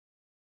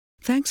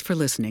Thanks for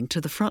listening to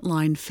the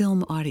Frontline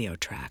film audio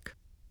track.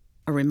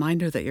 A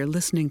reminder that you're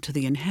listening to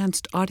the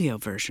enhanced audio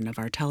version of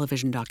our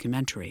television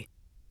documentary,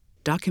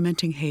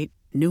 Documenting Hate,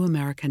 New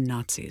American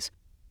Nazis,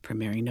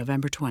 premiering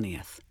November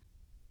 20th.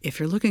 If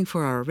you're looking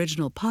for our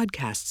original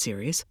podcast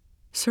series,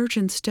 search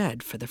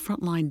instead for the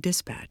Frontline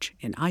Dispatch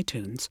in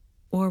iTunes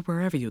or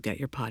wherever you get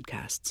your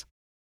podcasts.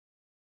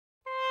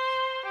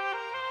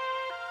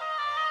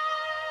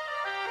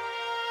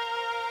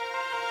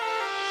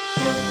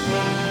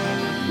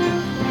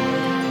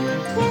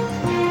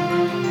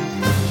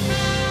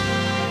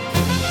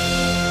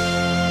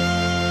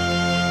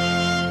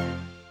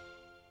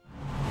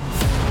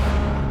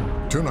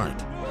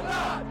 Tonight,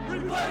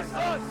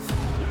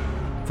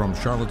 from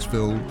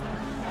Charlottesville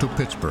to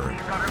Pittsburgh.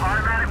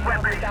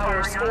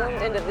 Bauer stormed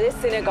into this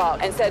synagogue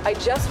and said, "I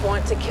just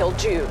want to kill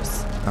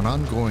Jews." An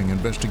ongoing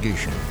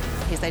investigation.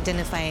 He's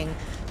identifying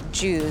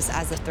Jews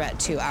as a threat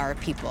to our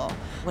people.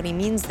 What he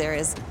means there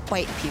is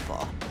white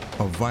people.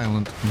 Of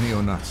violent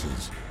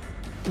neo-Nazis.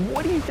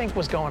 What do you think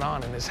was going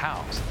on in this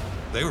house?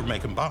 They were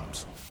making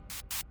bombs.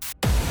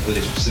 Were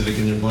they specific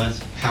in their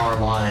plans? Power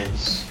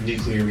lines,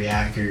 nuclear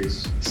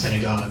reactors,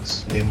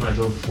 synagogues. They want to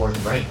go forth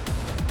and right.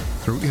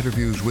 Through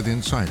interviews with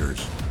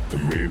insiders. The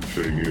main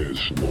thing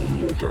is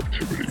lone wolf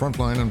activity.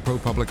 Frontline and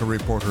ProPublica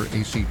reporter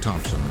A.C.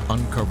 Thompson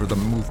uncover the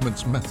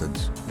movement's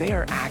methods. They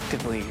are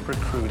actively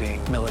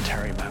recruiting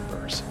military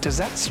members. Does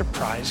that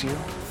surprise you?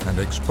 And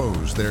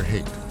expose their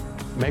hate.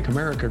 Make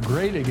America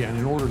great again.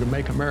 In order to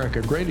make America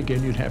great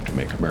again, you'd have to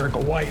make America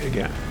white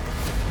again.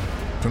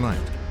 Tonight,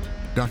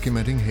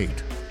 Documenting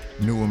Hate,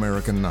 New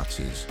American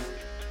Nazis.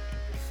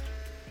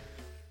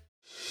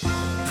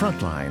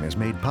 Frontline is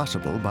made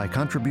possible by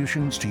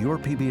contributions to your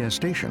PBS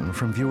station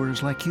from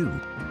viewers like you.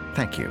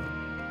 Thank you.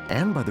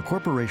 And by the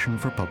Corporation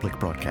for Public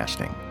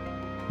Broadcasting.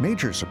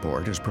 Major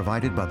support is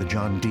provided by the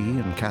John D.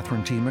 and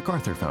Catherine T.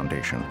 MacArthur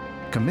Foundation,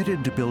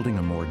 committed to building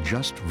a more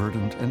just,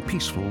 verdant, and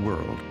peaceful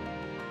world.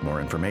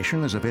 More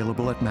information is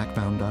available at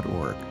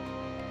macfound.org.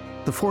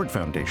 The Ford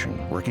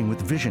Foundation, working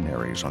with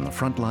visionaries on the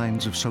front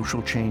lines of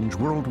social change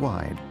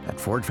worldwide at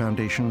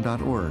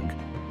fordfoundation.org.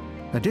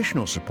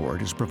 Additional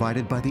support is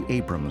provided by the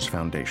Abrams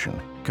Foundation,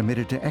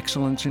 committed to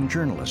excellence in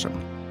journalism.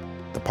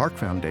 The Park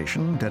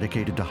Foundation,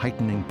 dedicated to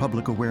heightening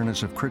public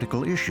awareness of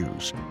critical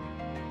issues.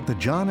 The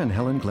John and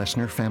Helen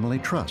Glessner Family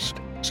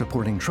Trust,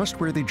 supporting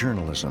trustworthy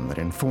journalism that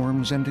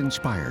informs and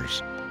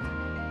inspires.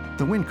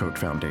 The Wincote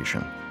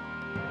Foundation.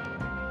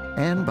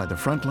 And by the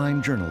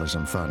Frontline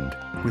Journalism Fund,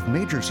 with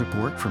major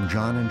support from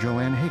John and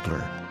Joanne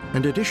Hagler,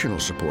 and additional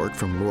support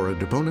from Laura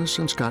DeBonis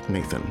and Scott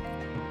Nathan.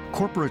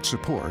 Corporate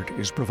support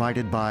is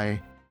provided by...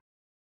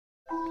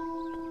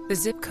 The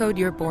zip code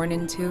you're born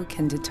into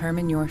can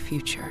determine your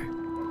future.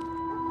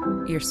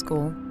 Your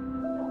school,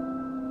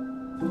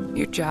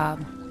 your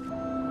job,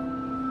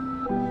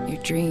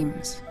 your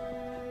dreams,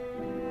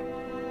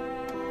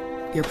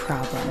 your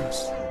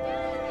problems.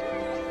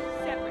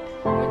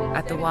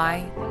 At the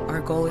Y,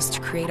 our goal is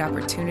to create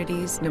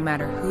opportunities no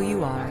matter who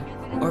you are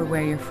or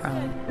where you're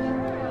from.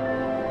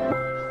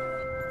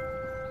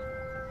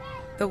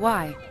 The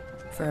Y,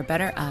 for a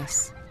better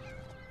us.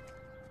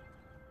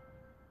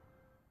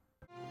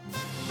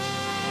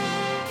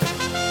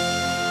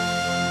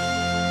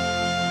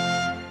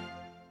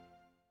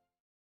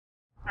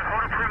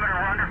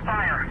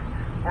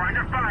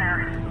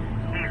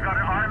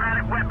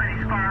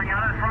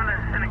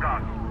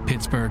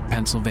 Pittsburgh,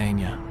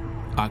 Pennsylvania,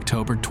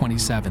 October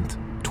 27th,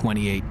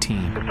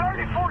 2018.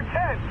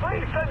 3410,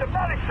 please send the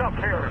medics up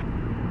here.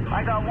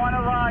 I got one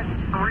alive.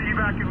 Are you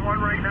back in one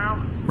right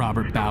now?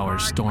 Robert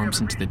Bowers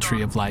storms into the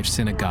Tree of Life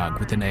synagogue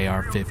with an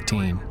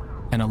AR-15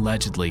 and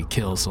allegedly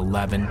kills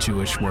 11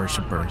 Jewish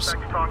worshippers.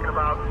 Talking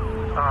about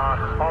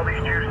all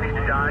these Jews need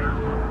to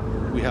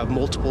die. We have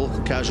multiple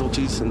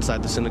casualties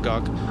inside the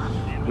synagogue.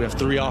 We have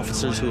 3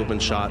 officers who have been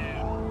shot.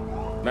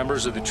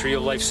 Members of the Tree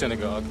of Life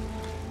synagogue,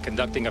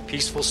 conducting a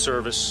peaceful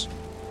service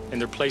in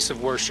their place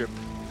of worship,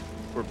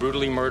 were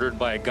brutally murdered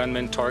by a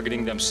gunman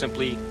targeting them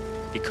simply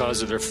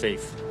because of their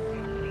faith.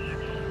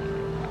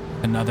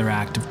 Another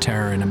act of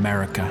terror in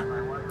America.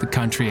 The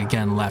country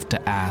again left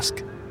to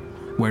ask,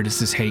 where does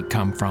this hate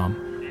come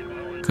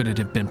from? Could it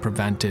have been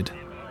prevented?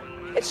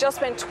 It's just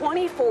been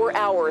 24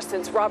 hours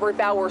since Robert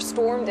Bauer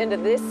stormed into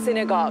this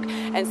synagogue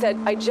and said,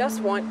 "I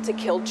just want to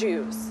kill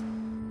Jews."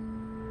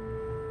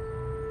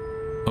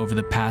 Over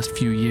the past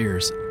few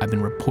years, I've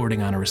been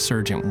reporting on a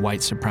resurgent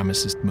white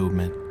supremacist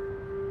movement.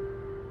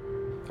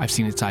 I've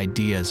seen its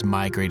ideas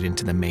migrate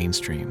into the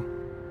mainstream.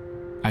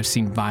 I've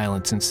seen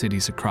violence in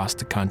cities across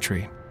the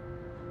country.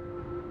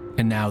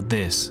 And now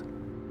this,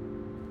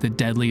 the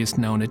deadliest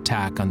known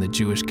attack on the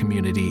Jewish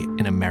community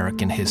in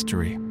American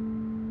history.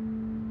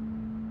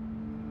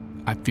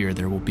 I fear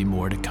there will be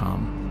more to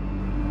come.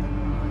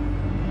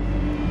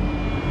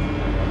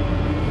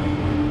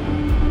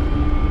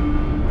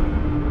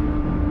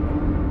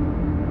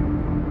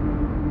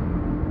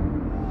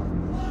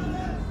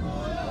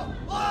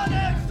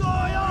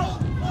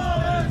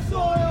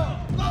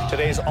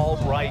 Today's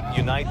Alt-Right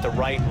Unite the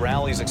Right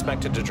rally is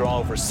expected to draw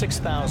over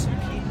 6,000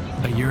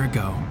 people. A year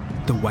ago,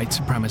 The white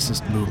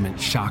supremacist movement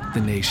shocked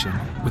the nation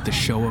with a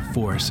show of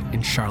force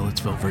in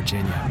Charlottesville,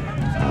 Virginia.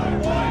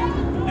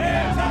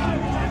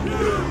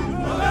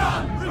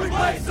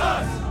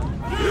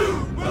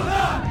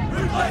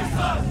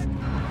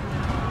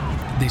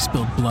 They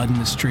spilled blood in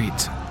the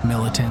streets,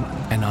 militant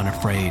and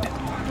unafraid.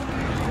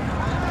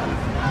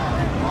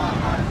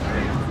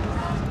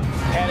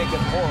 Panic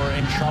and horror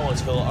in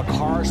Charlottesville. A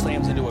car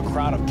slams into a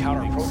crowd of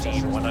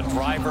counter-protesters when a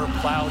driver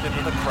plowed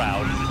into the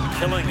crowd,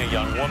 killing a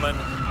young woman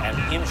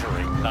and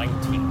injuring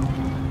 19.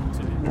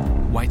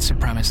 White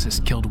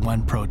supremacists killed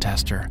one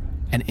protester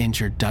and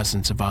injured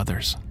dozens of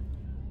others.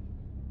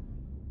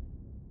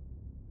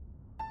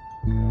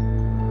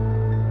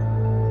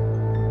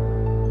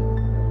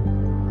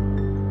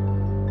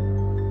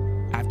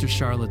 After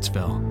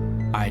Charlottesville,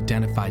 I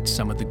identified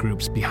some of the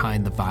groups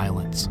behind the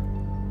violence.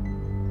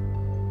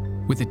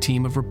 With a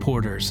team of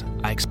reporters,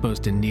 I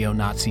exposed a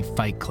neo-Nazi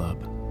fight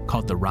club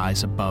called the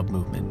Rise Above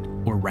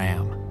Movement, or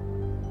RAM.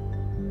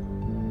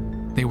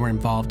 They were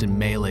involved in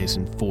melees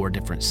in 4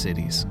 different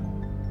cities.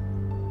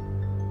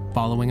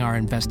 Following our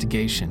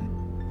investigation,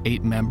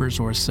 8 members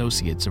or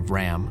associates of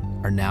RAM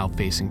are now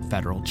facing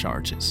federal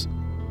charges.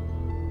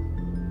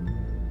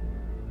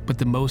 But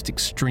the most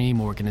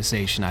extreme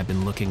organization I've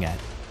been looking at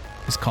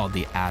is called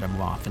the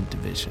Atomwaffen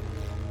Division.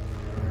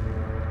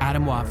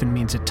 Atomwaffen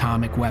means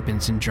atomic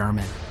weapons in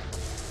German.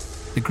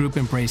 The group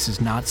embraces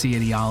Nazi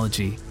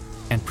ideology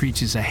and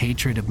preaches a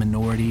hatred of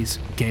minorities,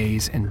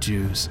 gays, and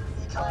Jews.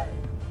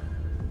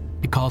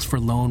 It calls for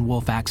lone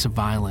wolf acts of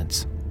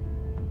violence,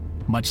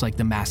 much like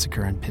the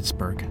massacre in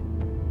Pittsburgh.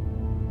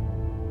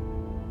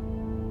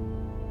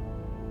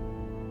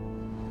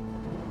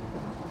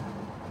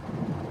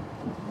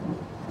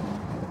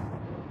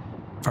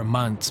 For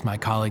months, my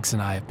colleagues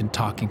and I have been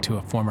talking to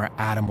a former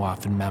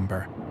Atomwaffen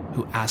member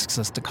who asks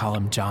us to call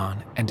him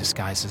John and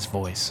disguise his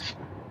voice.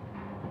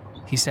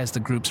 He says the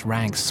group's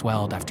ranks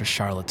swelled after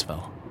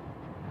Charlottesville.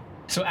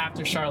 So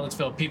after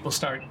Charlottesville, people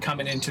start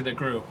coming into the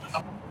group.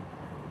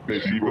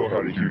 People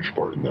had a huge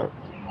part in that,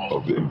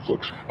 of the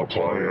influx.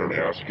 Applying and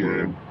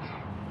asking,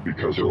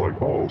 because they're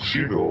like, oh,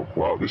 Seagull,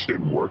 wow, this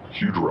didn't work.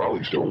 Huge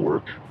rallies don't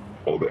work.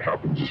 All that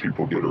happens is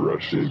people get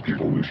arrested,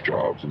 people lose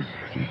jobs, and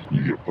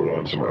you get put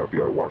on some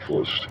FBI watch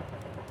list.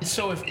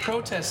 So if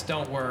protests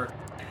don't work,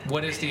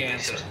 what is the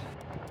answer?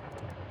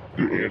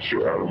 The answer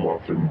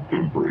Atomwaffen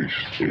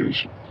embraced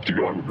is to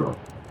go underground.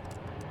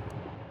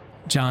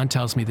 John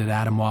tells me that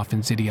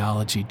Atomwaffen's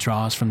ideology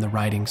draws from the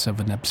writings of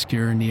an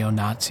obscure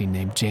neo-Nazi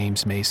named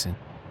James Mason,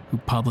 who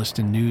published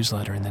a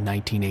newsletter in the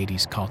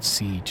 1980s called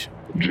Siege.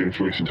 James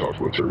Mason talks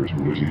about terrorism.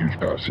 There's a huge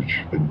passage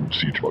in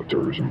Siege about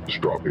terrorism is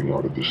dropping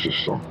out of the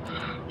system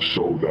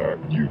so that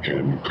you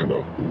can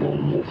conduct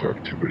lone wolf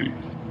activity.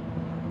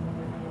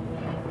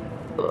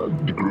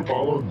 The group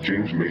followed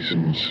James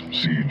Mason's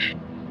Siege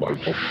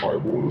like a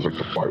Bible. It was like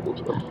the Bible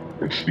to them.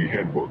 It's the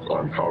handbook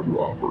on how to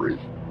operate.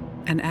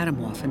 An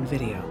Atomwaffen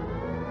video.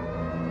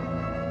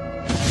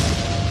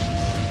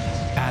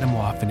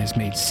 Atomwaffen has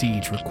made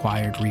Siege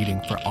required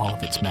reading for all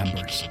of its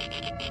members.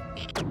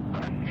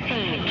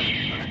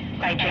 Siege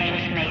by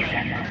James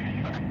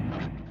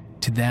Mason.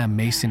 To them,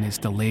 Mason is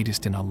the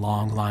latest in a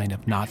long line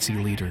of Nazi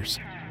leaders,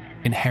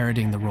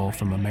 inheriting the role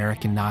from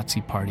American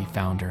Nazi Party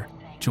founder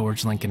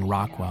George Lincoln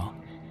Rockwell,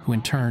 who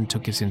in turn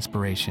took his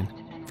inspiration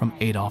from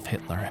Adolf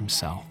Hitler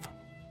himself.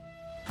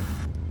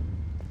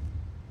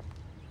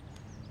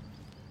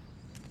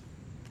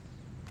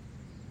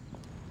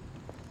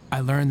 I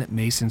learned that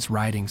Mason's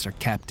writings are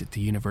kept at the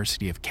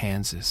University of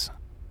Kansas.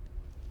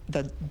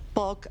 The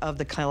bulk of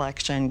the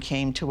collection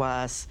came to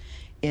us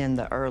in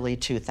the early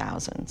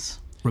 2000s.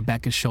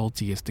 Rebecca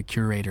Schulte is the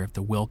curator of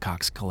the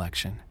Wilcox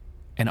Collection,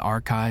 an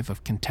archive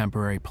of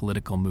contemporary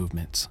political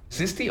movements. Is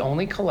this the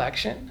only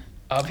collection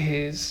of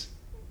his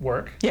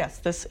work? Yes,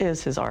 this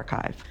is his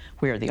archive.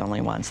 We are the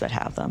only ones that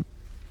have them.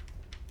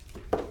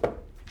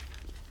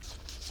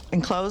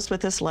 Enclosed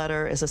with this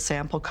letter is a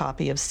sample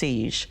copy of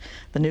Siege,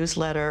 the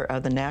newsletter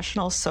of the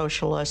National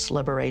Socialist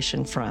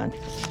Liberation Front.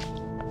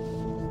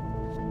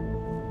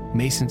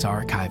 Mason's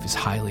archive is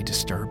highly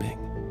disturbing.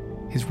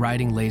 His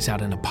writing lays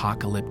out an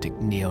apocalyptic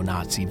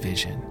neo-Nazi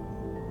vision.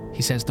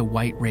 He says the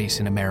white race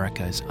in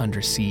America is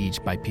under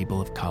siege by people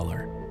of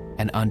color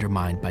and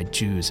undermined by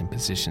Jews in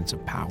positions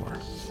of power.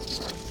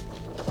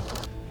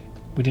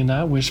 We do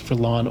not wish for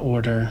law and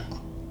order.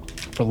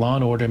 For law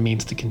and order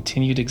means the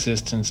continued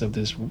existence of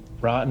this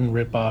rotten,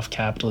 rip-off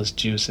capitalist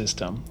Jew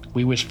system.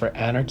 We wish for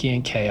anarchy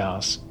and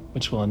chaos,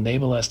 which will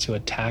enable us to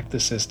attack the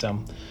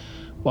system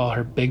while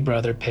her big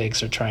brother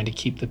pigs are trying to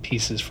keep the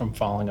pieces from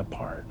falling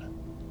apart.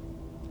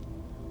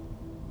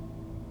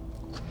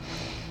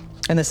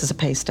 And this is a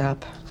paste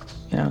up.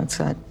 You know, it's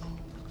got,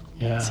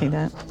 see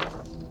that?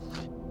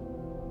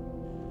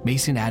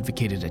 Mason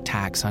advocated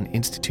attacks on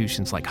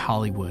institutions like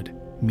Hollywood,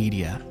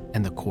 media,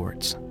 and the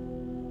courts.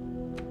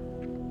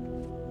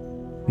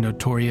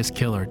 Notorious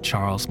killer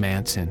Charles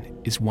Manson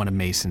is one of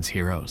Mason's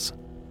heroes,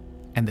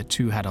 and the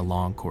two had a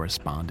long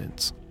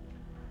correspondence.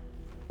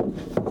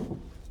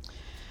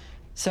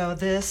 So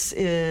this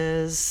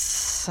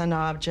is an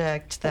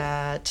object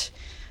that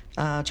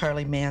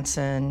Charlie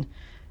Manson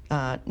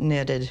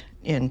knitted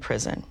in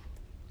prison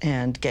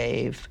and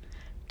gave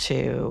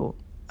to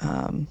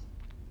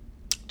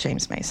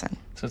James Mason.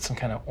 So it's some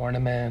kind of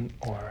ornament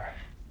or?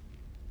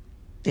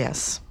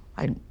 Yes.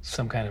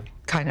 Some kind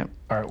of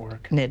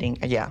artwork. Knitting,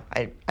 yeah,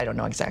 I don't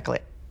know exactly.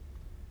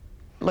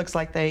 Looks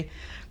like they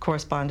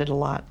corresponded a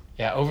lot.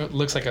 Yeah,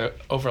 looks like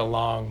over a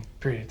long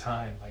period of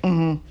time,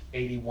 like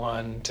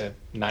 81 to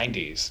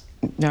 90s.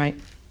 Right.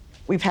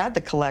 We've had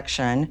the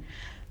collection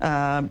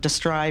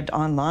described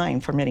online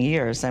for many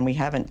years, and we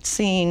haven't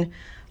seen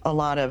a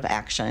lot of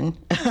action.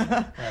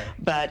 Right.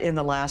 But in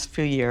the last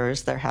few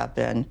years, there have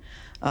been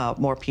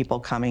more people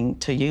coming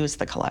to use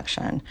the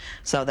collection.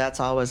 So that's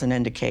always an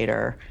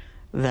indicator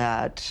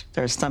that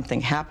there's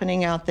something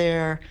happening out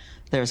there,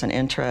 there's an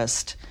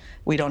interest.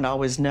 We don't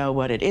always know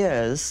what it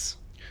is.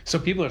 So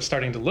people are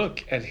starting to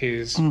look at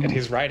his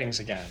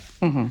writings again.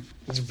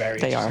 It's very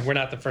They interesting. are. We're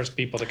not the first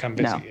people to come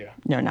visit you.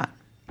 No, you're not.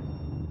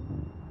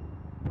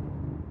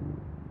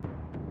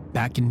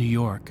 Back in New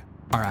York,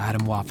 our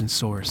Atomwaffen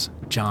source,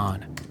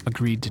 John,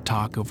 agreed to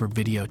talk over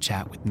video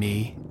chat with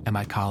me and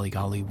my colleague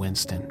Ollie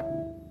Winston.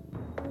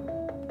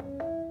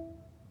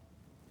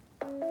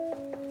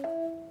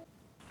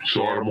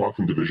 So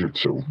Atomwaffen Division,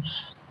 so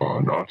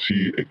a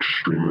Nazi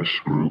extremist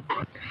group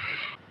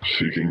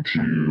seeking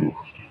to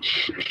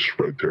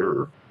spread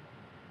terror.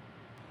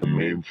 The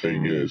main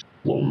thing is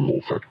lone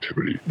wolf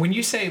activity. When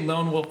you say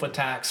lone wolf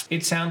attacks,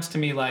 it sounds to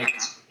me like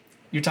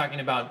you're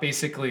talking about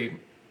basically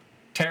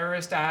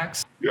terrorist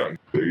acts. Yeah,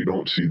 they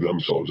don't see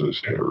themselves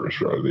as terrorists,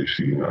 rather they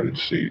see the United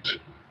States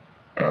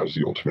as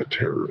the ultimate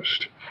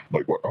terrorist.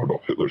 Like what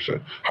Adolf Hitler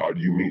said, how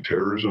do you meet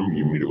terrorism?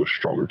 You meet it with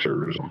stronger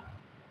terrorism.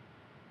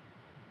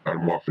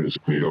 Atomwaffen is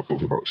made up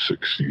of about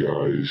 60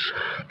 guys,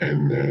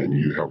 and then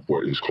you have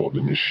what is called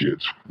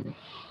initiates.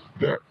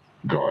 That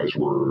guys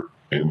were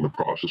in the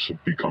process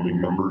of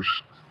becoming members,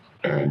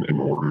 and in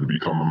order to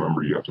become a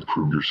member, you have to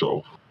prove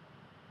yourself.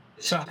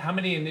 So how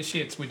many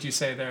initiates would you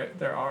say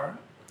there are?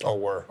 Or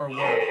were.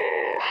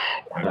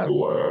 When I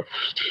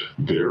left,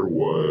 there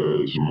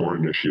was more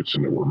initiates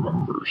than there were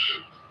members.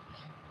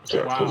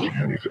 That tells you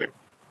anything.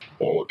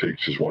 All it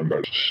takes is one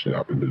guy to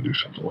snap in to do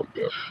something like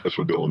that. That's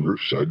what Dylan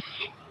Roof said.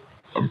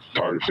 I'm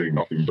tired of seeing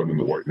nothing done in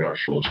the white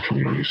nationalist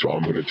community, so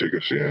I'm going to take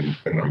a stand,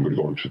 and I'm going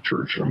to go into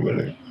church, and I'm going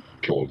to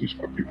kill all these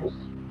five people,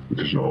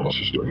 because no one else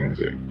is doing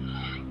anything.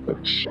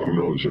 Who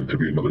knows, there could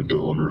be another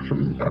Dylan Roof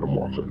and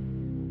Atomwaffen.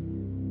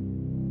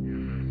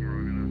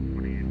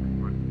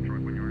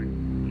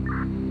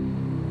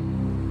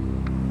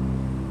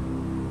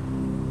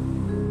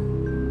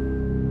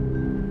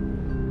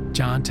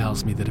 John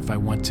tells me that if I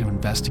want to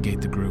investigate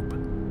the group,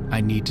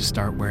 I need to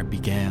start where it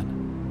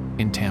began,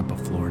 in Tampa,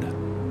 Florida.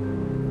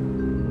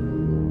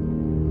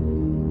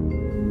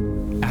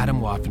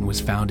 Atomwaffen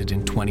was founded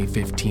in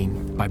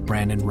 2015 by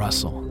Brandon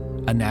Russell,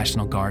 a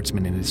National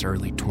Guardsman in his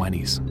early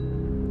 20s.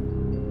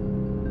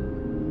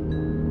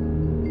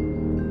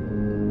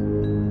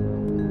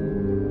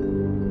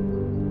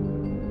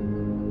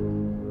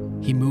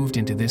 He moved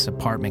into this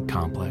apartment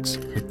complex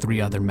with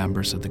 3 other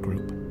members of the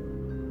group.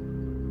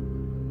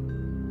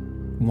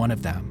 One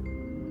of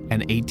them,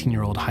 an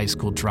 18-year-old high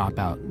school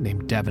dropout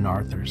named Devin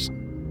Arthurs,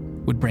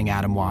 would bring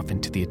Atomwaffen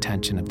to the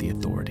attention of the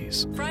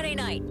authorities. Friday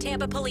night,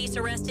 Tampa police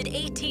arrested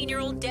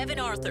 18-year-old Devin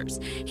Arthurs.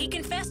 He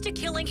confessed to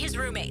killing his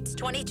roommates,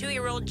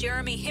 22-year-old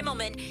Jeremy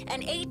Himmelman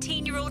and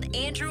 18-year-old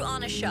Andrew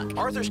Onishuk.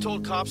 Arthurs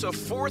told cops a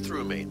 4th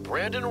roommate,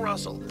 Brandon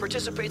Russell,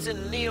 participates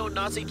in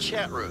neo-Nazi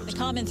chat rooms. The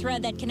common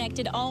thread that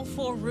connected all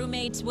 4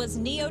 roommates was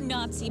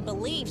neo-Nazi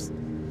beliefs.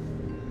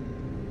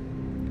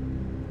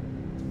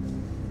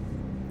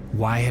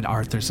 Why had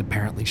Arthurs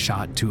apparently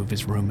shot 2 of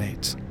his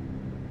roommates?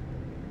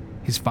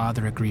 His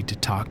father agreed to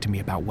talk to me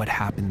about what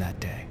happened that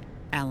day.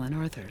 Alan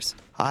Arthurs.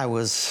 I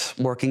was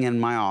working in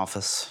my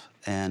office,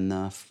 and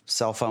the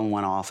cell phone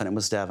went off, and it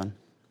was Devin.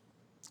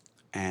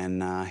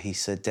 And he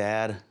said,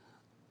 "Dad,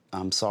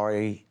 I'm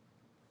sorry.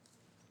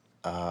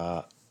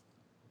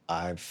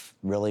 I've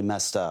really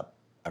messed up.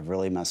 I've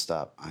really messed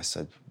up." I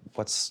said,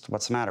 What's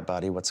the matter,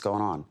 buddy? What's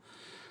going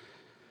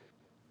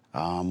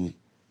on?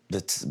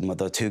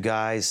 The 2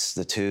 guys,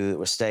 the 2 that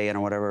were staying or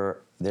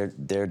whatever,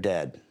 they're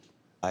dead.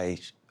 I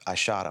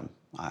shot them.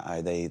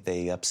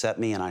 They upset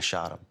me, and I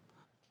shot them.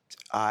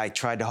 I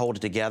tried to hold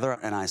it together,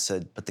 and I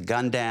said, "Put the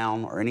gun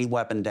down or any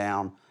weapon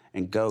down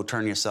and go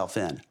turn yourself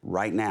in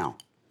right now.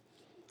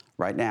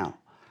 Right now."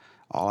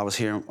 All I was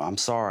hearing, I'm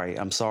sorry,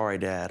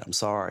 Dad, I'm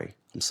sorry.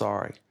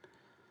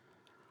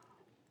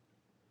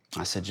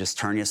 I said, "Just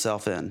turn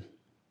yourself in."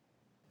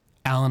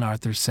 Alan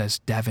Arthurs says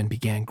Devin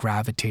began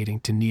gravitating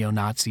to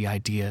neo-Nazi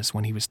ideas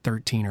when he was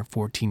 13 or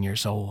 14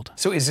 years old.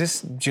 So is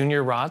this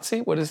junior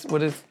ROTC? What is?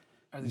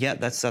 Yeah,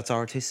 that's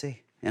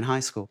ROTC in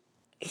high school.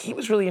 He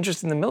was really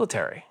interested in the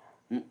military.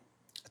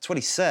 That's what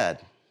he said.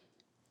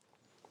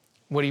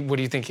 What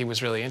do you think he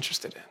was really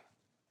interested in?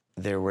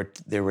 There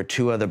were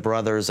 2 other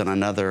brothers and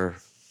another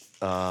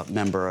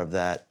member of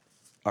that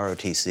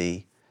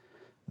ROTC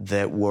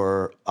that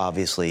were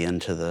obviously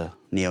into the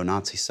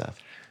neo-Nazi stuff.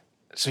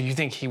 So you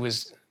think he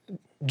was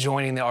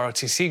joining the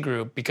ROTC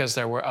group because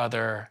there were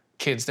other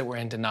kids that were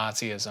into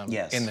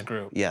Nazism in the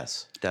group?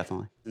 Yes,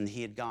 definitely. And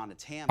he had gone to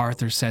Tampa.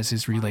 Arthur says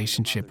his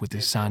relationship with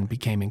his son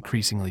became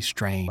increasingly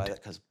strained.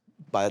 Because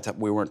by the time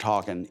we weren't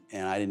talking,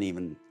 and I didn't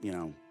even,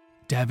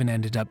 Devin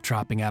ended up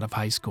dropping out of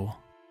high school.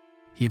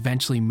 He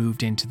eventually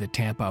moved into the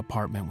Tampa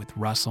apartment with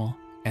Russell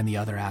and the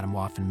other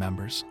Atomwaffen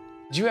members.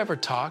 Did you ever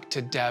talk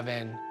to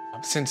Devin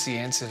since the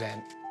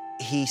incident?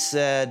 He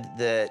said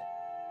that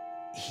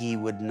he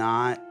would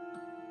not,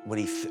 when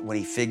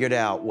he figured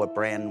out what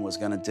Brandon was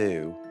going to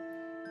do,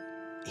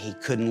 he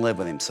couldn't live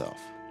with himself.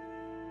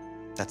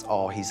 That's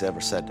all he's ever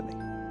said to me.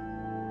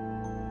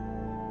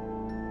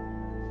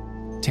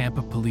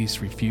 Tampa police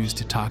refused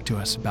to talk to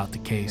us about the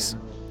case,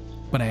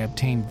 but I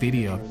obtained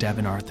video of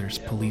Devin Arthur's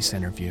police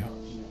interview.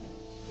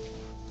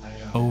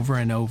 Over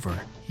and over,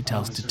 he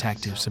tells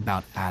detectives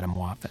about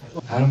Atomwaffen.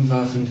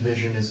 Atomwaffen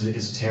Division is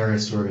a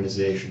terrorist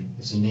organization.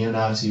 It's a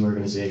neo-Nazi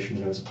organization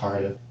that I was a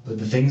part of. But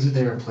the things that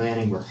they were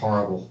planning were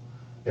horrible.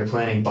 They're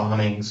planning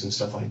bombings and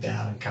stuff like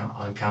that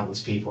on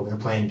countless people. They're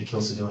planning to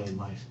kill civilian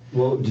life.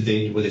 Well, were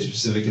they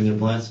specific in their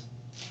plans?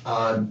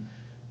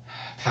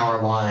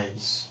 Power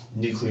lines,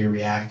 nuclear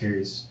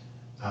reactors,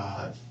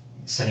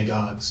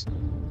 synagogues.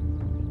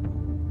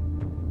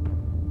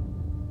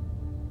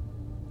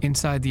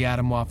 Inside the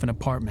Atomwaffen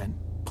apartment,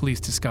 police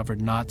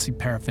discovered Nazi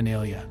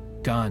paraphernalia,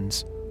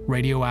 guns,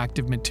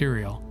 radioactive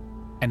material,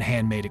 and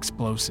handmade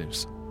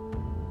explosives.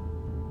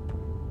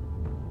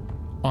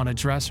 On a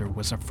dresser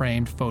was a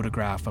framed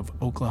photograph of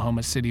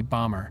Oklahoma City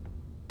bomber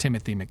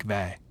Timothy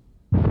McVeigh.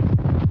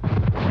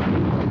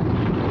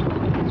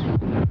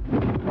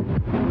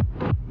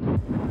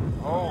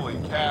 Holy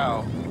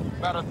cow.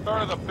 About a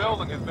third of the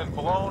building has been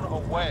blown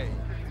away.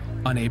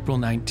 On April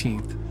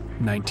 19th,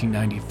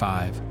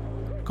 1995,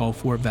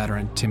 Gulf War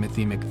veteran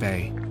Timothy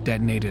McVeigh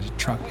detonated a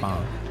truck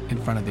bomb in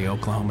front of the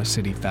Oklahoma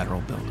City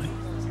Federal Building.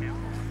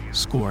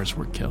 Scores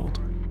were killed.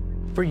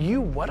 For you,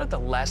 what are the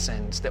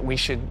lessons that we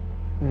should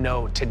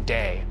know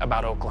today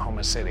about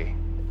Oklahoma City?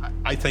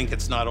 I think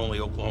it's not only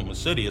Oklahoma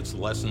City, it's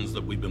the lessons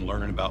that we've been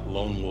learning about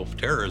lone wolf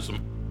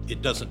terrorism.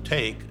 It doesn't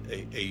take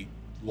a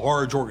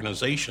large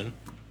organization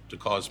to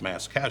cause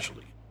mass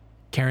casualty.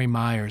 Kerry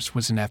Myers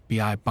was an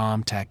FBI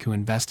bomb tech who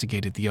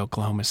investigated the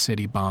Oklahoma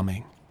City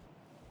bombing.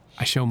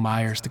 I show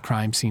Myers the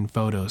crime scene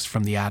photos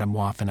from the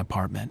Atomwaffen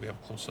apartment. We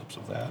have close-ups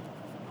of that.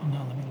 Oh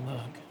no, let me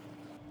look.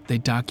 They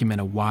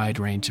document a wide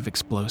range of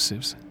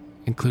explosives,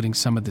 including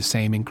some of the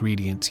same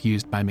ingredients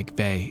used by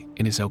McVeigh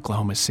in his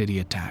Oklahoma City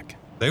attack.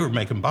 They were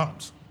making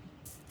bombs.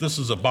 This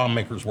is a bomb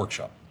maker's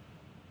workshop.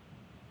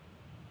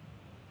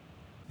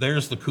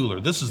 There's the cooler.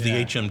 This is the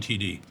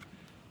HMTD.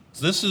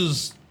 This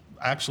is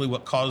actually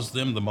what caused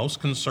them the most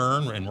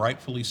concern, and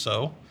rightfully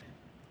so.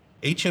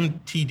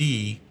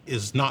 HMTD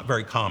is not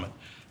very common.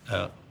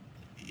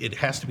 It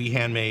has to be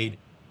handmade.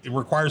 It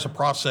requires a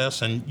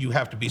process, and you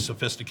have to be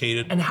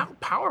sophisticated. And how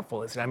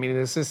powerful is it? I mean,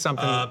 this is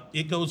something...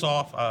 It goes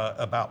off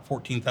about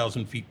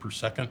 14,000 feet per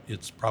second.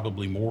 It's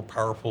probably more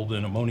powerful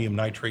than ammonium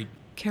nitrate.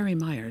 Kerry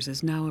Myers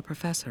is now a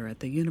professor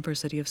at the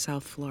University of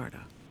South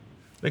Florida.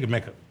 They could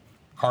make a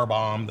car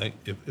bomb.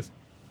 If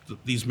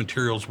these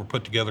materials were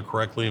put together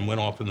correctly and went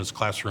off in this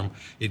classroom,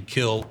 it'd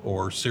kill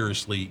or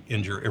seriously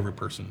injure every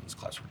person in this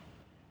classroom.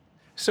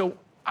 So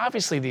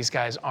obviously these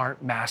guys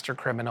aren't master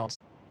criminals.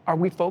 Are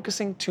we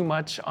focusing too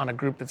much on a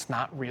group that's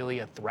not really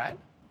a threat?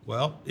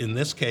 Well, in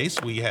this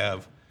case, we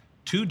have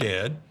two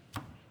dead,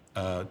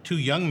 two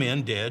young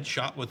men dead,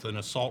 shot with an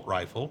assault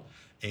rifle,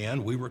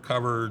 and we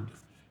recovered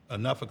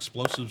enough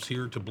explosives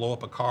here to blow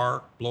up a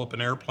car, blow up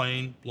an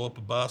airplane, blow up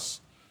a bus,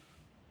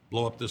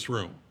 blow up this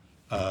room.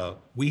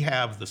 We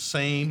have the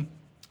same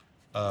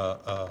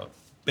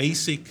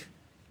basic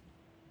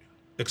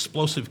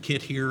explosive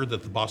kit here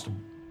that the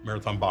Boston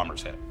Marathon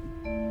bombers had.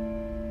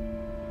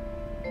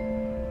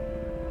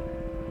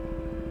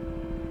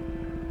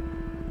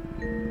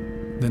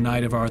 The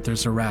night of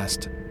Arthur's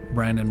arrest,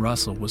 Brandon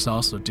Russell was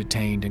also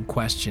detained and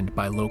questioned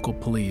by local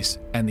police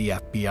and the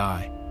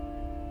FBI.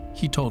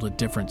 He told a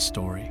different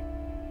story.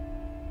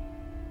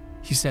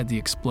 He said the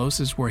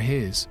explosives were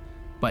his,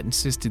 but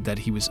insisted that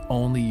he was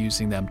only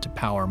using them to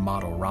power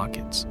model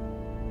rockets.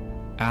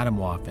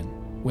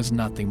 Atomwaffen was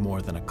nothing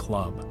more than a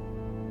club.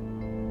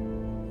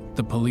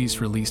 The police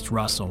released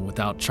Russell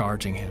without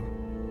charging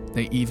him.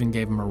 They even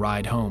gave him a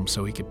ride home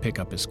so he could pick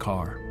up his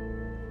car.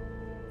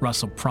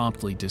 Russell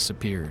promptly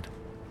disappeared.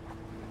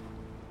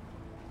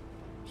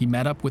 He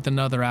met up with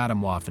another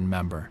Atomwaffen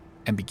member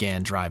and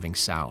began driving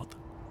south.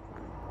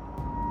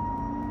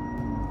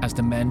 As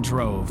the men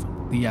drove,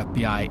 the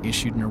FBI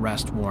issued an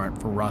arrest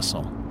warrant for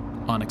Russell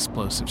on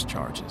explosives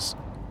charges.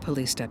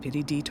 Police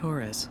Deputy D.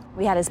 Torres.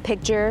 We had his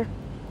picture.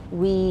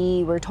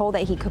 We were told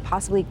that he could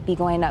possibly be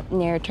going up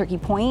near Turkey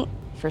Point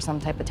for some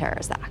type of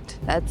terrorist act.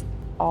 That's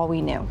all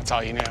we knew. That's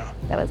all you knew?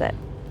 That was it.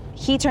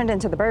 He turned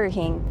into the Burger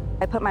King.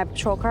 I put my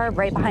patrol car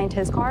right behind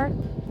his car,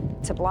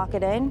 to block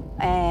it in,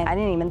 and I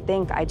didn't even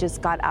think. I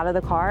just got out of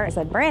the car. I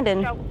said,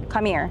 "Brandon,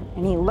 come here."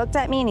 And he looked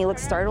at me and he looked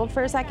startled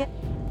for a second.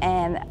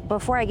 And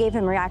before I gave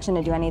him reaction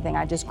to do anything,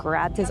 I just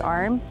grabbed his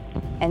arm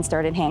and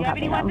started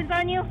handcuffing him. Do you have any weapons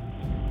on you?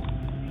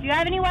 Do you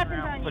have any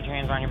weapons on you? Put your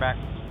hands on your back.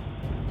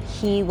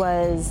 He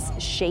was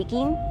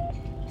shaking,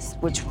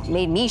 which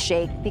made me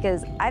shake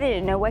because I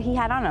didn't know what he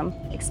had on him.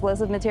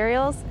 Explosive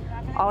materials.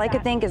 All I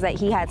could think is that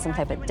he had some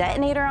type of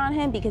detonator on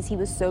him because he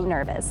was so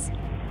nervous.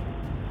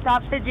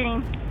 Stop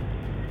fidgeting.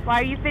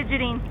 Why are you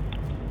fidgeting?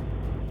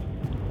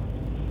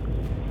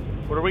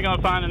 What are we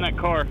gonna find in that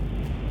car?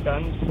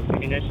 Guns,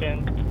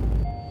 ammunition.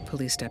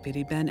 Police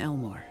Deputy Ben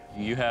Elmore.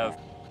 You have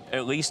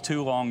at least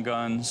 2 long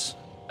guns,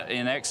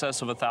 in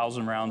excess of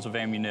 1,000 rounds of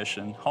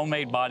ammunition,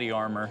 homemade body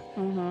armor,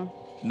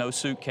 no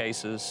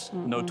suitcases,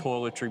 no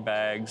toiletry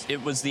bags.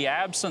 It was the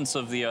absence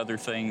of the other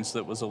things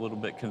that was a little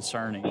bit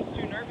concerning. He's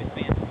too nervous,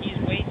 man.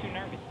 He's way too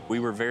nervous. We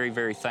were very,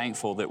 very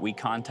thankful that we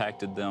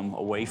contacted them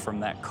away from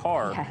that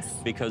car,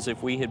 because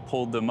if we had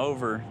pulled them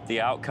over,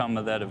 the outcome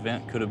of that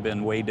event could have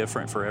been way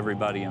different for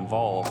everybody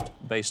involved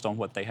based on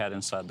what they had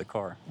inside the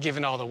car.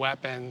 Given all the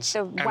weapons.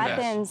 The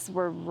weapons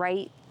were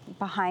right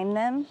behind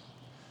them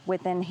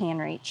within hand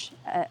reach,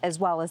 as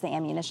well as the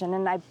ammunition.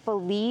 And I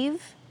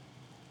believe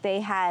they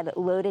had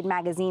loaded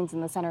magazines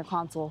in the center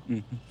console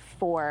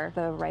for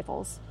the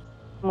rifles.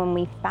 When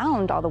we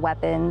found all the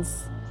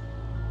weapons,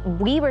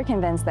 we were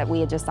convinced that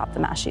we had just stopped the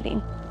mass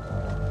shooting.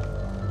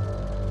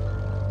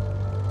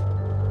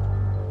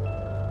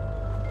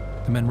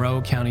 The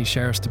Monroe County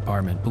Sheriff's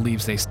Department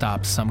believes they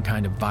stopped some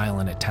kind of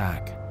violent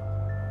attack.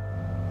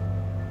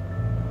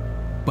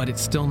 But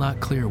it's still not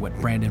clear what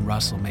Brandon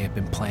Russell may have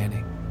been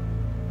planning.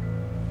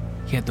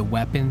 He had the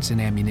weapons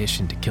and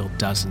ammunition to kill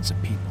dozens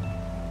of people,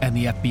 and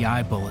the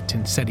FBI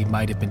bulletin said he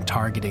might have been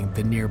targeting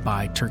the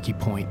nearby Turkey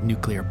Point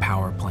nuclear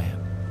power plant.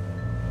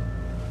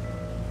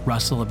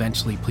 Russell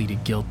eventually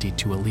pleaded guilty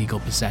to illegal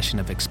possession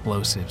of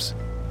explosives.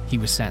 He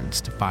was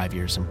sentenced to 5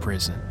 years in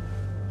prison.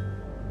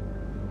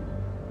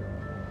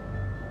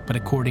 But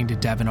according to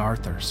Devin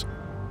Arthurs,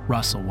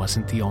 Russell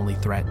wasn't the only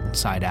threat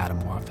inside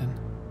Atomwaffen.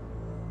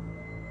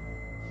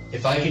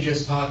 If I could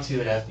just talk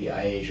to an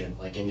FBI agent,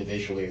 like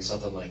individually or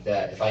something like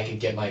that, if I could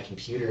get my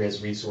computer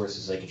as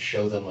resources, I could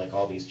show them like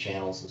all these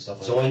channels and stuff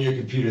like that. So on your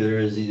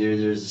computer, there's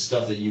the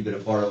stuff that you've been a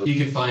part of. You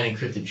could find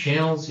encrypted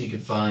channels. You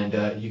could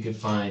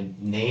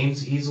find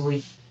names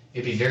easily.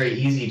 It'd be very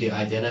easy to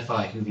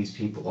identify who these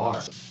people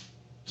are.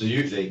 So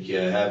you think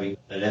having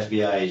an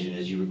FBI agent,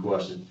 as you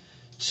requested,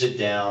 sit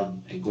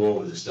down and go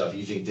over this stuff,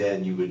 you think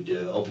then you would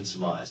open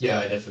some eyes? Yeah,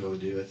 I definitely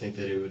do. I think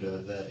that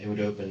it would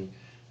open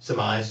some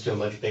eyes to a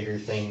much bigger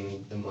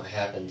thing than what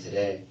happened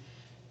today.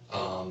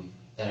 And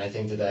I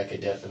think that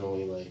could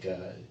definitely,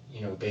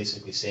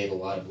 basically save a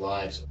lot of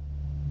lives.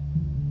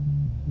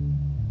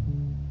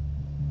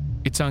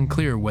 It's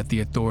unclear what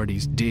the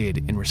authorities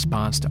did in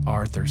response to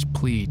Arthur's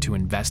plea to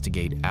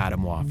investigate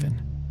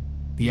Atomwaffen.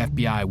 The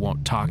FBI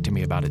won't talk to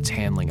me about its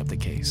handling of the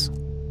case.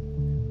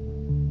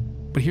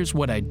 But here's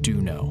what I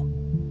do know.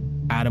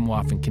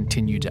 Atomwaffen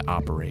continued to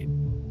operate,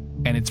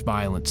 and its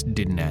violence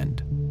didn't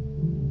end.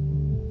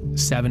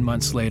 7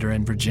 months later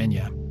in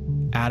Virginia,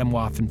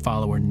 Atomwaffen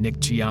follower Nick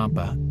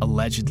Giampa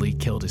allegedly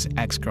killed his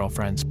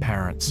ex-girlfriend's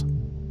parents.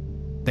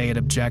 They had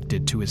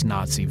objected to his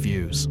Nazi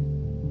views.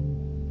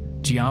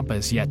 Giampa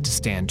is yet to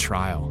stand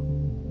trial,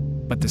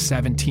 but the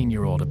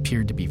 17-year-old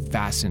appeared to be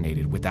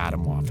fascinated with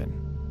Atomwaffen.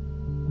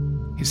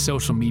 His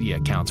social media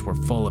accounts were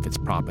full of its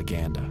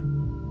propaganda.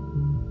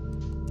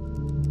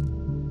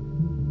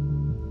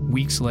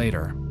 Weeks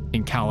later,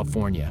 in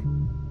California,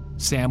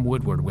 Sam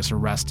Woodward was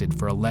arrested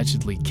for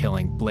allegedly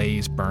killing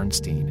Blaze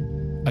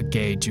Bernstein, a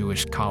gay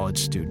Jewish college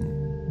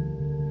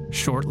student.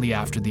 Shortly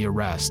after the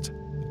arrest,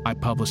 I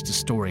published a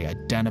story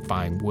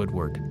identifying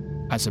Woodward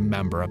as a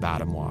member of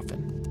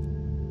Atomwaffen.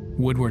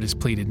 Woodward has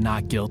pleaded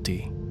not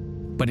guilty,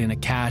 but in a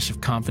cache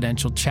of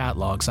confidential chat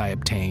logs I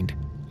obtained,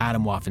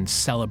 Atomwaffen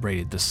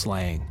celebrated the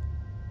slaying.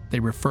 They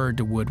referred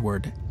to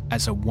Woodward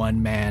as a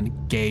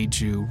one-man gay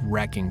Jew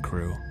wrecking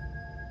crew.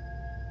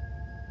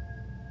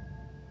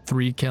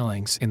 3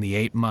 killings in the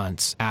 8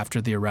 months after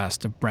the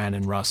arrest of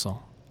Brandon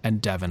Russell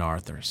and Devin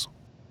Arthurs.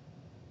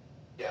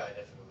 Yeah, I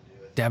definitely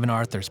do. Devin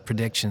Arthurs'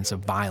 predictions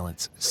of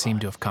violence seem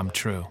to have come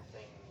true.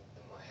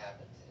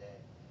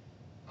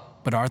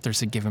 But Arthurs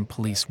had given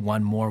police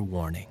one more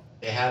warning.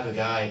 They have a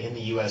guy in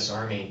the U.S.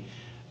 Army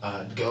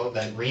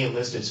that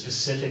re-enlisted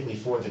specifically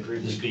for the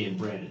group. This being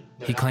Brandon.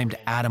 He claimed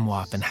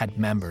Atomwaffen had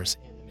members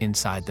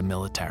inside the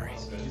military.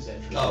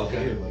 Oh,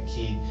 okay. Like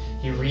he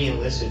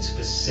re-enlisted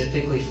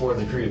specifically for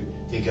the group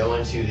to go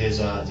into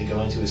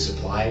his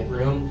supply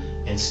room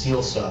and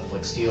steal stuff,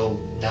 like steal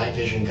night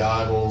vision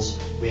goggles.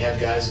 We have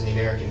guys in the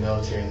American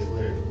military that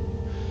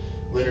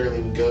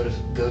literally would go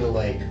to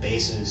like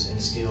bases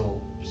and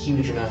steal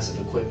huge amounts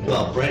of equipment.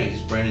 Well,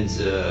 Brandon's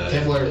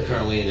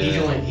currently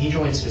in. He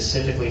joined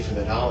specifically for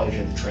the knowledge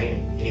and the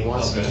training, and he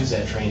wants to use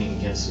that training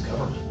against the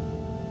government.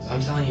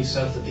 I'm telling you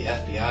stuff that the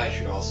FBI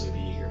should also be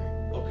here.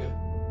 Okay.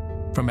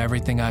 From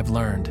everything I've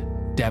learned,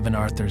 Devin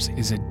Arthurs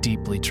is a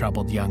deeply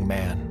troubled young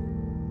man.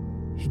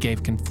 He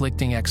gave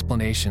conflicting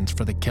explanations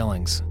for the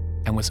killings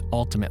and was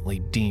ultimately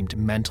deemed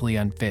mentally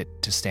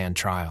unfit to stand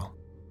trial.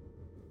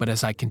 But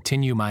as I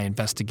continue my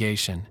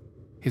investigation,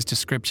 his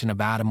description of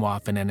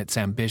Atomwaffen and its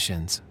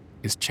ambitions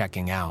is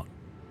checking out.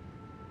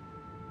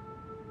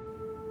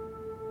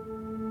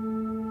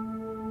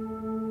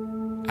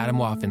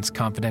 Atomwaffen's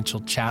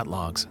confidential chat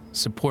logs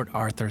support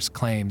Arthur's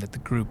claim that the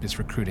group is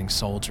recruiting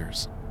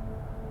soldiers.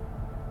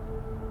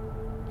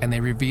 And they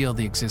reveal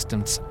the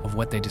existence of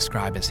what they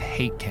describe as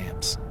hate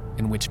camps,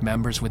 in which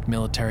members with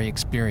military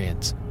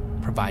experience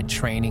provide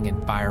training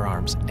in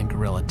firearms and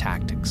guerrilla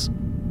tactics.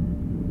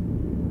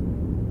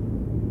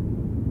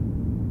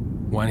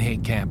 One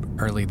hate camp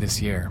early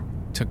this year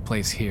took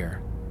place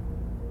here,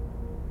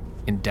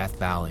 in Death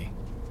Valley,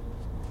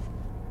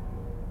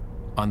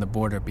 on the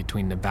border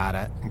between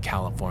Nevada and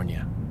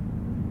California.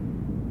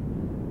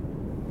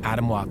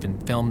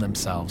 Atomwaffen filmed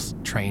themselves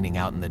training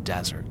out in the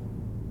desert.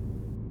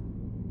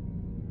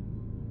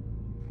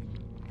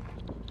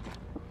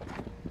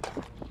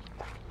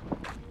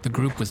 The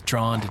group was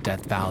drawn to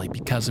Death Valley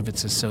because of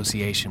its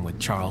association with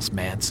Charles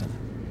Manson.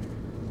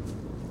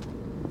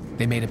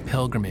 They made a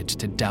pilgrimage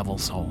to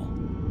Devil's Hole.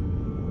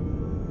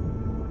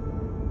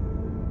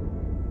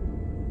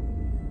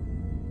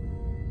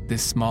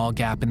 This small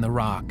gap in the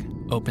rock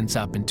opens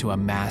up into a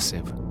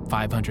massive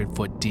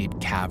 500-foot deep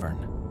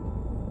cavern.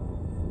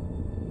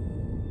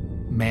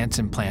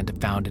 Manson planned to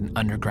found an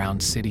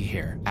underground city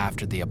here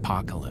after the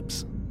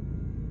apocalypse.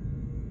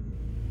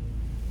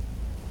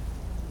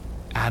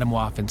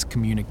 Atomwaffen's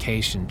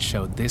communication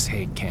showed this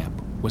hate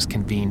camp was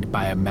convened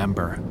by a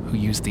member who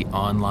used the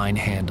online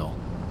handle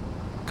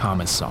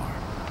Commissar.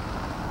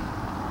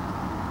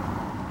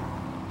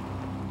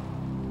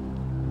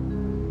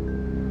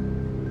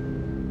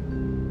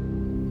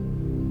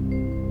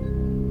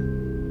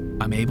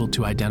 I'm able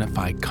to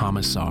identify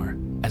Commissar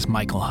as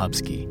Michael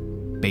Hubsky,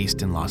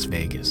 based in Las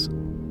Vegas.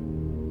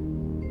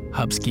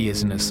 Hubsky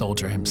isn't a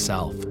soldier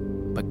himself,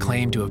 but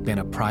claimed to have been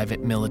a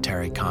private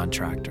military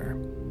contractor.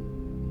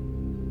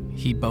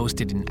 He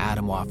boasted in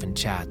Atomwaffen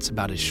chats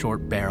about his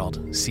short-barreled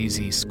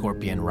CZ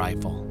Scorpion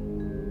rifle.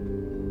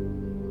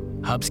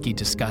 Hubsky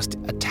discussed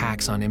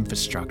attacks on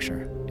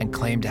infrastructure and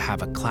claimed to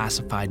have a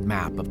classified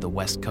map of the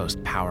West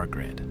Coast power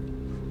grid.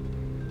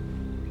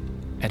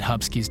 At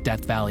Hubsky's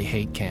Death Valley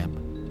hate camp,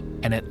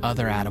 and at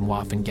other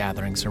Atomwaffen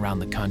gatherings around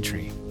the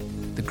country,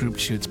 the group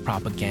shoots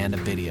propaganda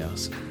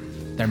videos.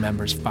 Their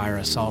members fire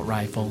assault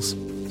rifles,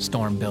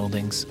 storm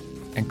buildings,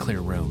 and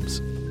clear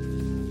rooms.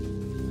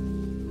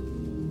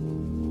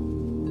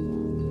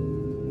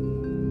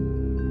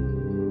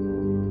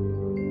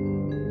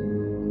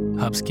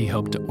 Hubsky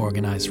hoped to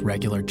organize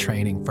regular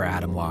training for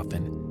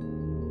Atomwaffen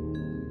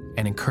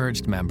and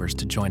encouraged members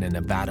to join a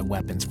Nevada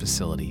weapons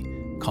facility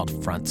called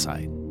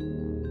FrontSight.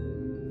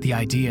 The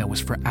idea was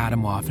for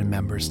Atomwaffen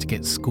members to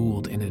get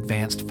schooled in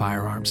advanced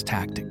firearms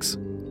tactics.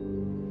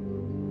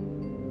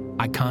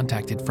 I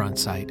contacted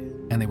FrontSight,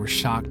 and they were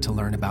shocked to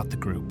learn about the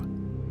group.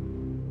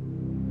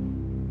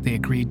 They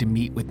agreed to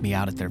meet with me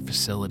out at their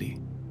facility.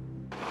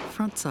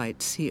 FrontSight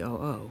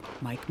COO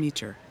Mike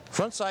Meacher.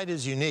 FrontSight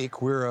is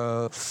unique. We're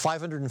a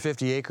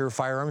 550-acre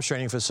firearms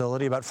training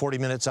facility about 40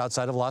 minutes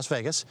outside of Las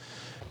Vegas.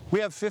 We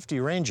have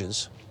 50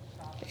 ranges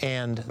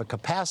and a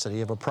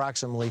capacity of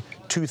approximately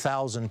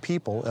 2,000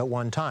 people at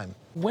one time.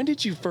 When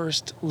did you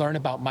first learn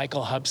about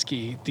Michael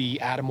Hubsky, the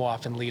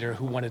Atomwaffen leader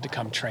who wanted to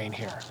come train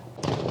here?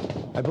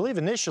 I believe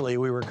initially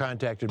we were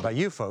contacted by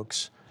you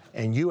folks,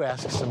 and you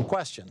asked some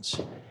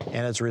questions.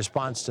 And as a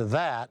response to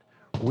that,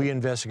 we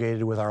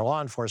investigated with our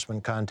law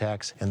enforcement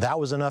contacts, and that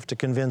was enough to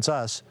convince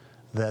us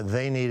that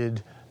they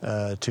needed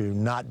to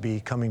not be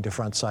coming to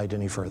FrontSight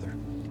any further.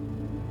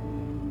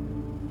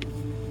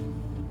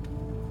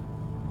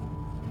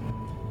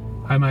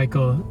 Hi,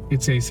 Michael.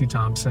 It's AC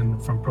Thompson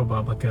from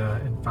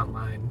ProPublica and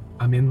Frontline.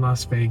 I'm in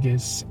Las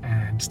Vegas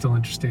and still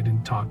interested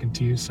in talking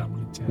to you, so I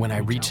wanted to... When I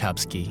reached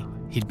Hubsky,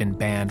 he'd been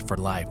banned for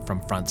life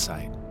from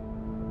FrontSight.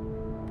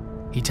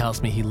 He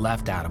tells me he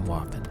left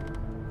Atomwaffen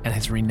and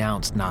has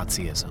renounced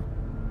Nazism.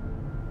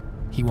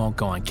 He won't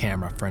go on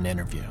camera for an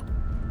interview.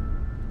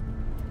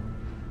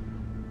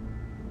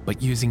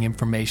 But using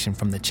information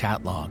from the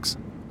chat logs,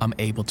 I'm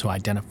able to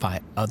identify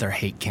other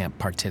hate camp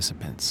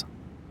participants.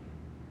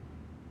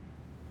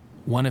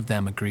 One of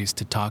them agrees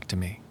to talk to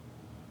me.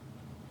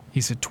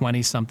 He's a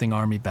 20-something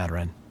Army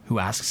veteran who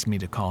asks me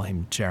to call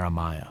him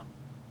Jeremiah.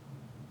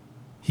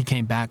 He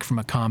came back from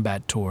a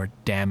combat tour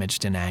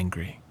damaged and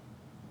angry.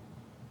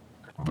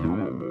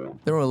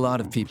 There were a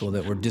lot of people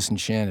that were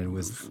disenchanted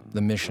with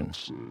the mission.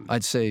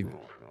 I'd say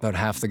about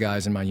half the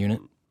guys in my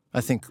unit.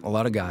 I think a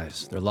lot of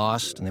guys, they're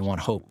lost and they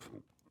want hope.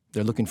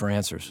 They're looking for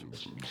answers.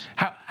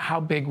 How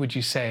big would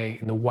you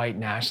say the white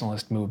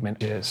nationalist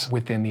movement is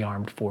within the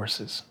armed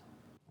forces?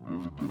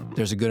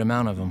 There's a good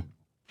amount of them.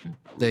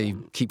 They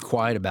keep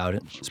quiet about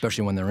it,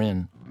 especially when they're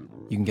in.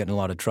 You can get in a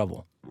lot of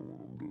trouble.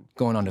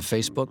 Going onto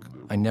Facebook,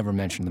 I never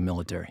mentioned the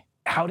military.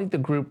 How did the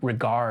group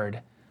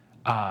regard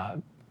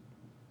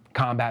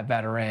combat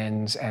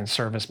veterans and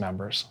service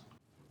members?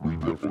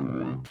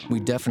 We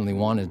definitely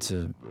wanted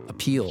to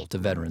appeal to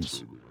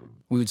veterans.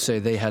 We would say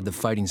they had the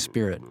fighting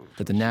spirit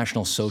that the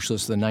National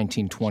Socialists of the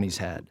 1920s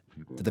had,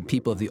 that the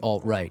people of the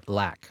alt-right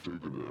lack.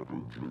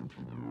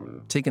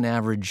 Take an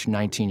average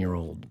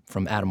 19-year-old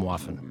from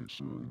Atomwaffen.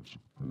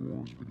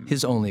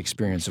 His only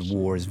experience of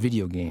war is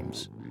video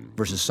games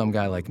versus some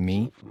guy like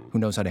me who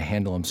knows how to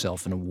handle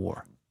himself in a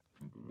war.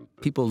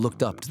 People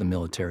looked up to the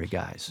military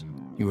guys.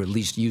 You were at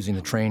least using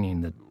the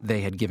training that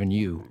they had given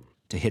you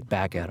to hit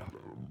back at them.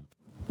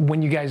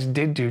 When you guys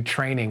did do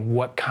training,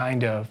 what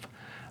kind of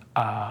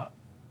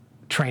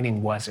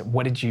training was it?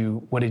 What did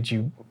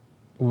you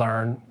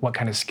learn? What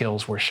kind of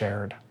skills were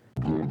shared?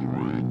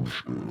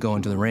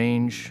 Going to the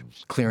range,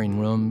 clearing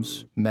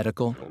rooms,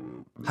 medical,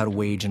 how to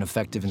wage an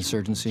effective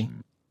insurgency.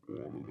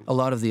 A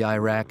lot of the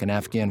Iraq and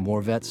Afghan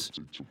war vets,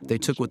 they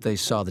took what they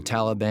saw the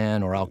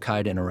Taliban or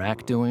Al-Qaeda in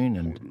Iraq doing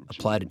and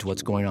applied it to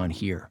what's going on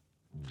here.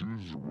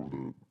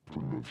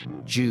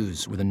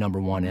 Jews were the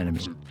 #1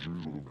 enemy.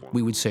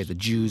 We would say the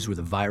Jews were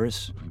the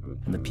virus,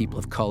 and the people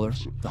of color,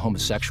 the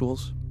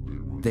homosexuals,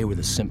 they were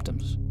the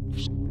symptoms.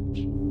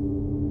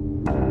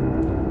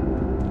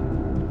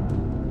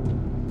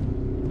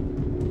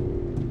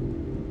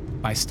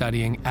 By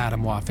studying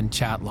Atomwaffen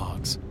chat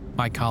logs,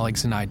 my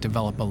colleagues and I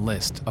develop a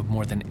list of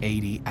more than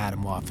 80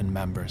 Atomwaffen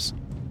members.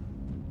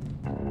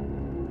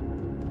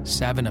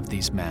 7 of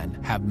these men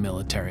have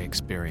military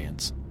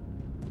experience.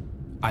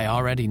 I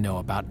already know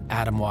about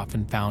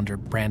Atomwaffen founder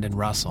Brandon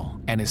Russell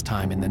and his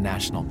time in the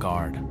National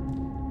Guard.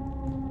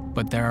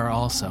 But there are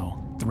also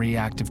 3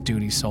 active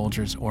duty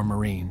soldiers or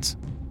Marines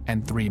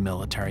and 3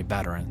 military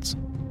veterans.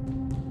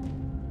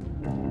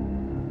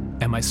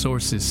 And my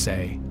sources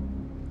say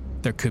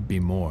there could be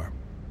more.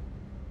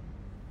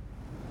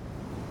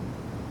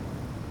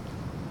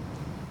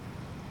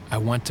 I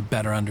want to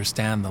better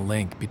understand the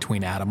link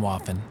between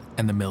Atomwaffen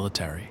and the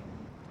military.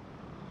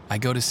 I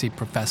go to see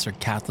Professor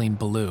Kathleen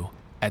Ballou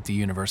at the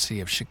University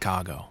of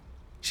Chicago.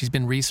 She's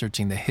been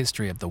researching the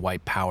history of the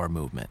white power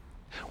movement.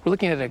 We're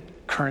looking at a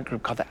current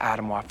group called the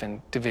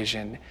Atomwaffen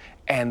Division,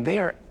 and they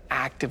are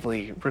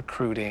actively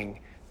recruiting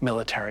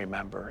military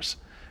members.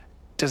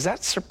 Does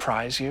that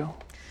surprise you?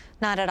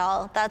 Not at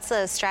all. That's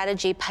a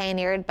strategy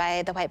pioneered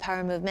by the white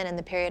power movement in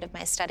the period of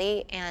my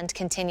study and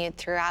continued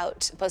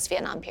throughout the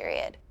post-Vietnam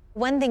period.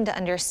 One thing to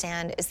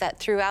understand is that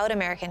throughout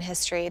American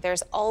history,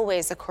 there's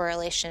always a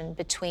correlation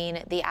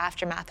between the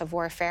aftermath of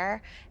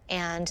warfare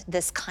and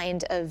this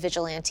kind of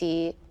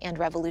vigilante and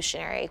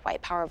revolutionary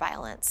white power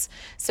violence.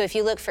 So if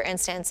you look, for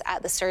instance,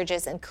 at the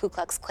surges in Ku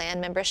Klux Klan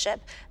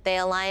membership, they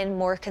align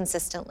more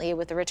consistently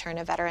with the return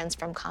of veterans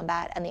from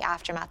combat and the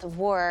aftermath of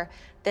war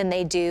than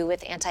they do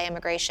with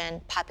anti-immigration,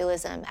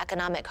 populism,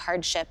 economic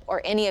hardship,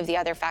 or any of the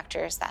other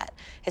factors that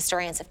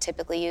historians have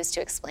typically used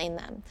to explain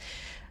them.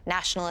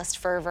 Nationalist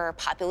fervor,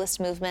 populist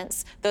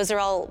movements, those are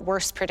all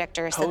worse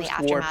predictors than the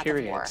aftermath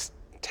of war.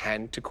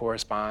 Tend to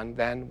correspond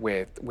then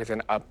with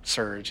an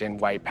upsurge in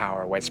white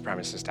power, white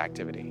supremacist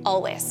activity?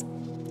 Always,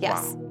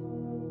 yes.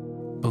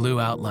 Wow. Ballou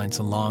outlines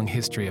a long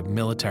history of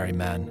military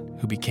men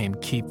who became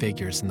key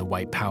figures in the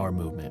white power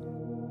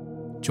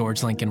movement.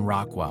 George Lincoln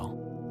Rockwell,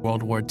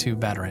 World War II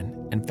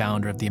veteran and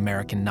founder of the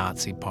American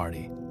Nazi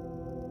Party.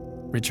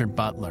 Richard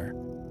Butler,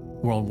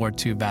 World War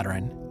II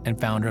veteran and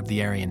founder of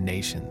the Aryan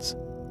Nations.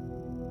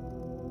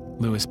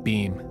 Louis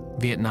Beam,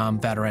 Vietnam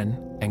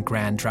veteran and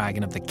Grand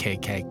Dragon of the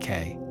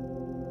KKK.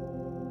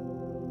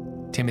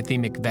 Timothy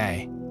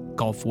McVeigh,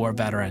 Gulf War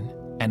veteran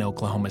and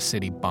Oklahoma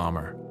City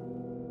bomber.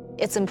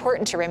 It's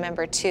important to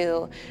remember,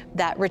 too,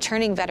 that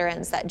returning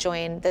veterans that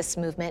join this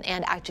movement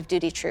and active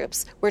duty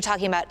troops, we're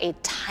talking about a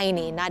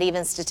tiny, not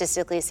even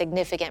statistically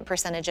significant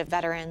percentage of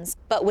veterans.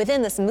 But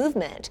within this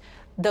movement,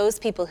 those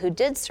people who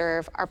did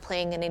serve are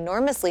playing an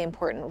enormously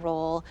important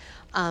role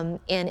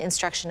in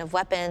instruction of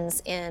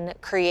weapons, in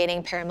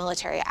creating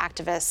paramilitary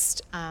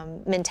activist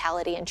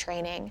mentality and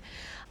training.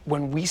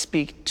 When we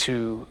speak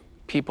to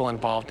people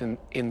involved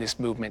in this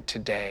movement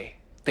today,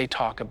 they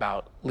talk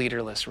about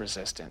leaderless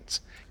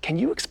resistance. Can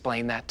you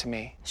explain that to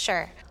me?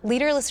 Sure.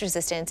 Leaderless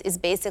resistance is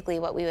basically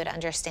what we would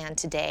understand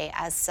today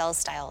as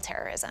cell-style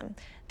terrorism.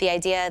 The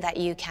idea that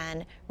you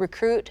can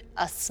recruit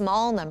a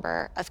small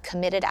number of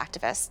committed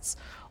activists,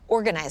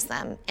 organize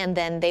them, and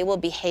then they will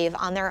behave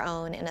on their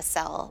own in a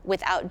cell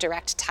without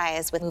direct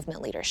ties with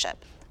movement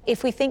leadership.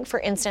 If we think,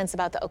 for instance,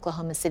 about the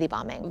Oklahoma City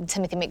bombing,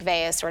 Timothy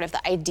McVeigh is sort of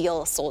the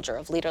ideal soldier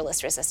of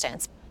leaderless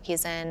resistance.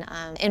 He's in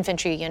an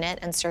infantry unit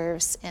and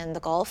serves in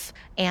the Gulf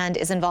and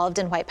is involved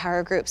in white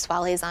power groups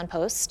while he's on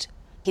post.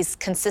 He's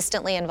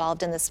consistently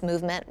involved in this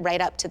movement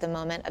right up to the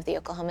moment of the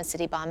Oklahoma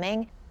City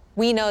bombing.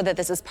 We know that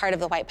this is part of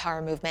the white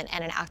power movement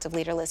and an act of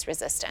leaderless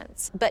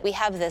resistance. But we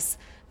have this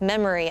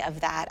memory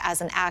of that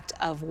as an act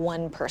of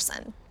one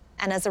person.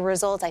 And as a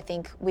result, I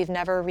think we've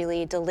never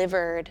really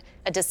delivered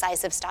a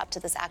decisive stop to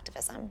this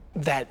activism.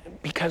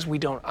 That because we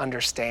don't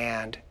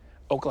understand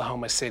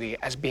Oklahoma City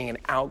as being an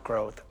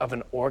outgrowth of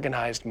an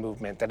organized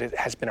movement that it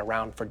has been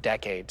around for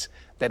decades,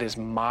 that is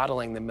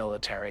modeling the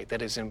military,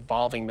 that is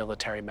involving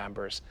military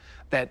members,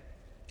 that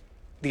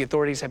the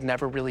authorities have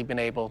never really been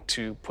able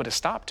to put a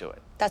stop to it.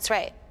 That's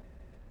right.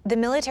 The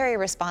military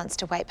response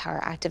to white power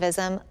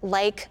activism,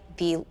 like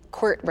the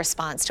court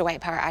response to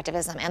white power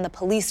activism and the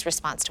police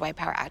response to white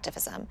power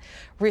activism,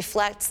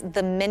 reflects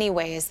the many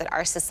ways that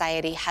our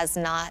society has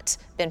not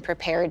been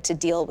prepared to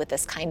deal with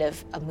this kind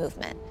of a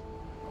movement.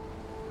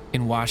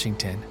 In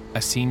Washington,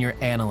 a senior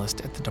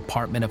analyst at the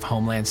Department of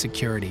Homeland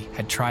Security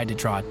had tried to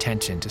draw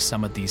attention to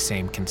some of these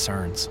same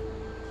concerns.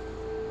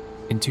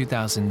 In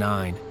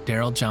 2009,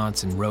 Daryl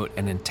Johnson wrote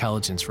an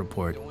intelligence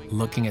report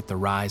looking at the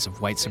rise of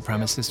white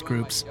supremacist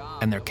groups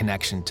and their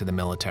connection to the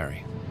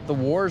military. The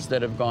wars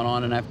that have gone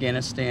on in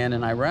Afghanistan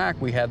and Iraq,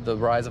 we had the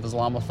rise of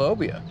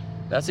Islamophobia.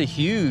 That's a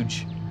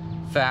huge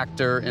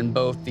factor in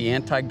both the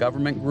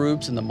anti-government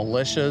groups and the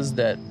militias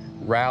that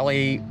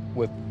rally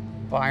with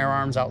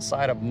firearms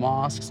outside of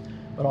mosques,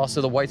 but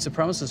also the white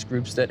supremacist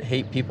groups that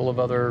hate people of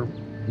other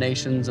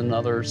nations and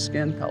other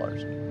skin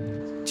colors.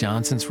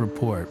 Johnson's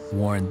report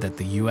warned that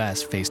the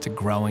U.S. faced a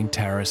growing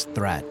terrorist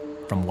threat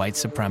from white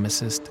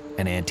supremacist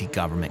and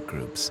anti-government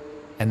groups,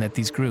 and that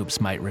these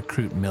groups might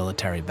recruit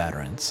military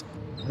veterans.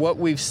 What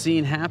we've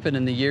seen happen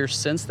in the years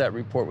since that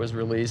report was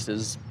released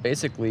is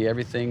basically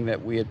everything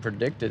that we had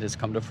predicted has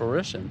come to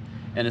fruition.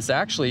 And it's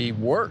actually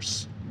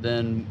worse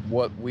than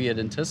what we had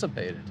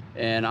anticipated.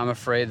 And I'm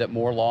afraid that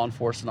more law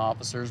enforcement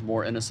officers,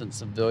 more innocent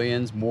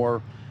civilians,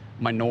 more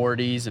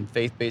minorities and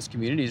faith-based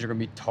communities are going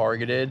to be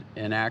targeted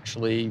and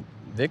actually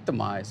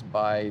victimized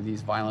by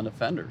these violent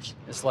offenders.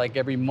 It's like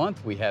every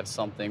month we have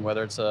something,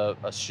 whether it's a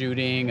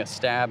shooting, a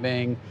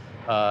stabbing,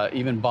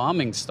 even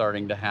bombing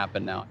starting to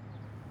happen now.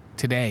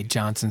 Today,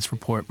 Johnson's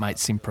report might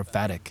seem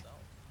prophetic,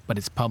 but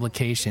its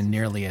publication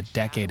nearly a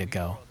decade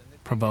ago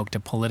provoked a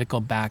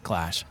political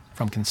backlash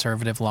from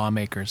conservative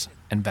lawmakers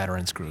and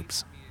veterans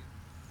groups.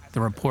 The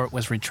report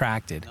was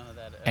retracted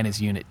and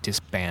his unit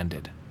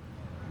disbanded.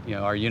 You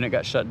know, our unit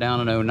got shut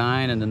down in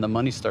 2009, and then the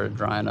money started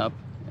drying up,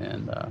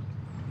 and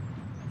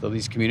so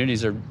these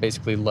communities are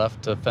basically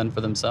left to fend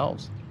for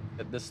themselves.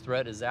 That this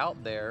threat is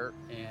out there,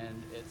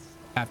 and it's...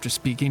 After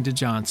speaking to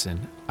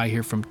Johnson, I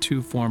hear from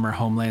two former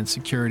Homeland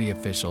Security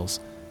officials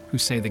who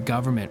say the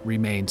government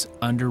remains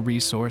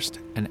under-resourced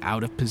and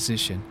out of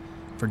position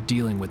for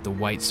dealing with the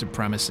white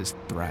supremacist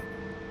threat.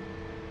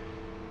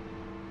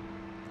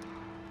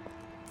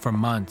 For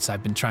months,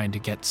 I've been trying to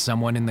get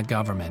someone in the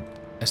government,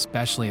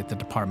 especially at the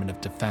Department of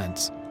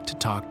Defense, to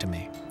talk to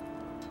me.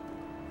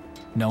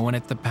 No one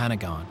at the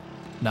Pentagon,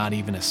 not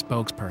even a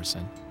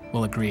spokesperson,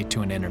 will agree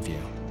to an interview.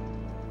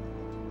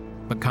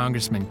 But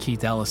Congressman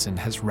Keith Ellison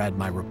has read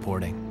my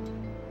reporting.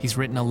 He's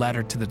written a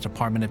letter to the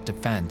Department of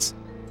Defense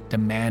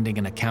demanding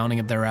an accounting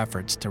of their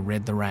efforts to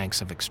rid the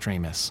ranks of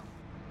extremists.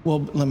 Well,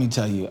 let me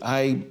tell you,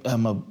 I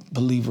am a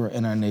believer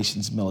in our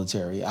nation's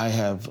military. I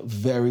have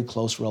very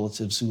close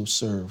relatives who have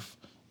served,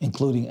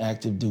 including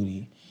active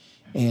duty.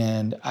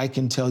 And I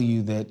can tell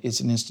you that it's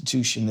an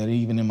institution that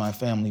even in my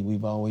family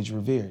we've always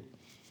revered.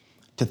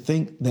 To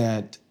think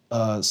that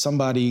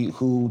somebody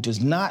who does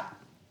not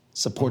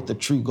support the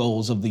true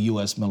goals of the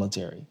U.S.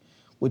 military,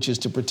 which is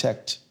to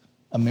protect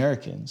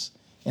Americans,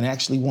 and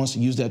actually wants to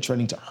use that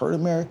training to hurt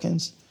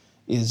Americans,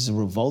 is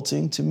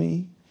revolting to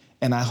me.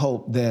 And I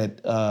hope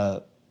that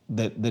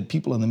that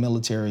people in the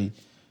military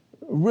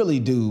really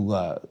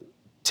do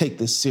take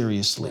this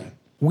seriously.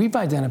 We've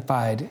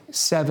identified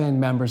 7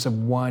 members of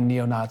one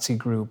neo-Nazi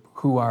group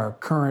who are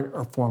current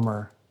or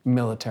former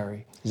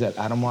military. Is that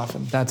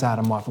Atomwaffen? That's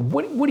Atomwaffen.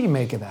 What do you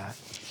make of that?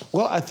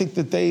 Well, I think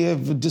that they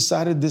have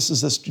decided this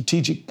is a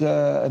strategic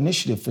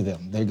initiative for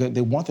them.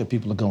 They want their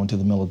people to go into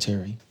the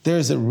military.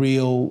 There's a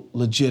real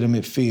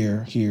legitimate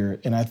fear here,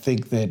 and I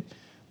think that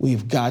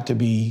we've got to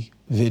be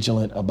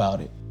vigilant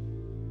about it.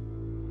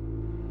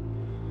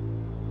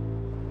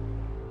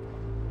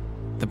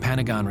 The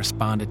Pentagon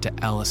responded to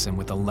Ellison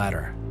with a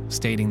letter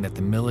stating that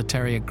the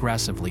military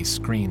aggressively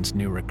screens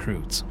new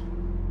recruits.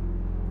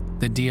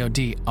 The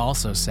DoD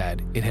also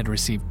said it had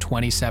received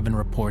 27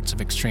 reports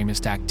of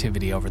extremist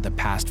activity over the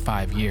past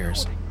 5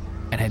 years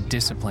and had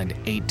disciplined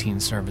 18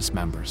 service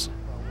members.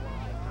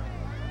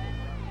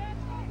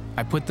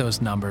 I put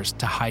those numbers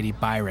to Heidi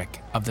Byrick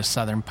of the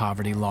Southern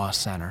Poverty Law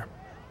Center.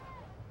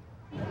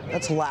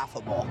 That's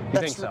laughable. You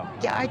think so?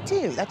 Yeah, I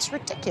do. That's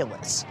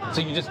ridiculous.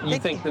 So you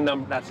think the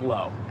number that's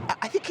low?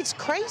 I think it's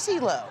crazy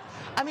low.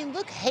 I mean,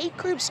 look, hate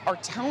groups are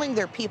telling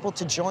their people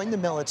to join the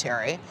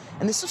military,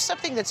 and this is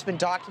something that's been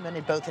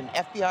documented both in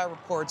FBI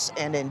reports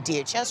and in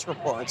DHS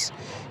reports,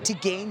 to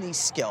gain these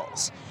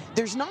skills.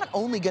 There's not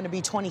only going to be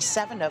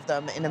 27 of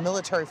them in a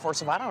military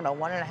force of,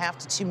 1.5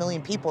 to 2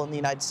 million people in the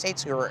United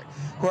States who are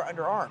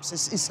under arms.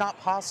 It's not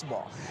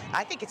possible.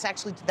 I think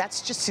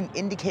that's just an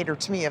indicator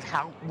to me of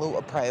how low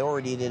a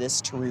priority it is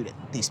to root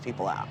these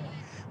people out.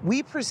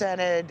 We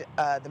presented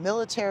the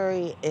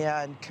military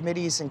and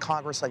committees in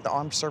Congress, like the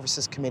Armed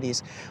Services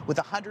Committees, with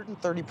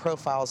 130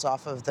 profiles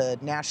off of the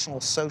National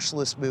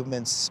Socialist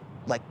Movement's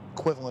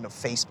equivalent of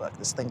Facebook,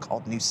 this thing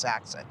called New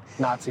Saxon.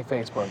 Nazi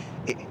Facebook.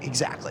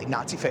 Exactly,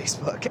 Nazi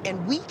Facebook.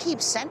 And we keep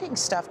sending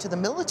stuff to the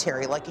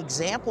military, like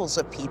examples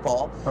of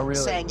people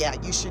saying, yeah,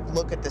 you should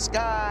look at this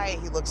guy,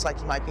 he looks like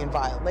he might be in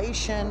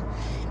violation.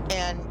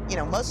 And,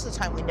 most of the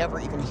time we never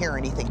even hear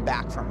anything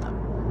back from them.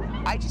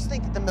 I just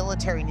think that the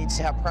military needs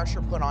to have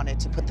pressure put on it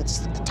to put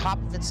this at the top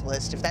of its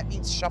list. If that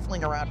means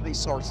shuffling around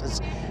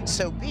resources,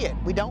 so be it.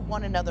 We don't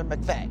want another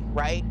McVeigh,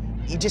 right?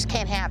 You just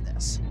can't have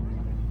this.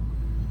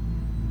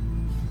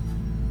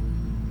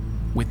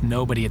 With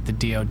nobody at the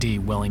DoD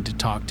willing to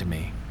talk to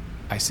me,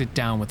 I sit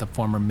down with a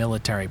former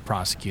military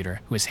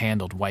prosecutor who has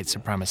handled white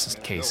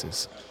supremacist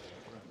cases.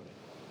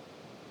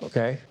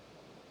 Okay.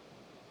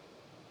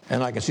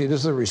 And I can see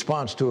this is a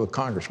response to a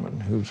congressman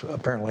who's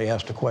apparently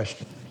asked a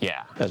question.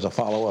 Yeah. As a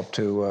follow-up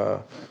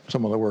to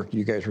some of the work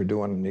you guys were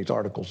doing in these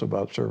articles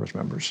about service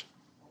members.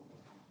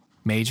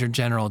 Major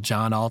General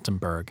John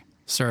Altenberg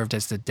served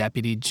as the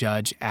Deputy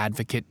Judge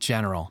Advocate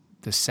General,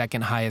 the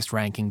second highest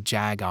ranking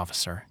JAG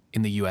officer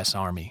in the U.S.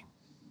 Army.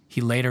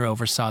 He later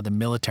oversaw the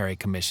military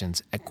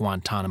commissions at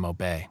Guantanamo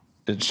Bay.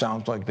 It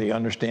sounds like they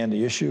understand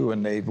the issue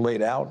and they've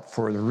laid out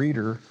for the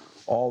reader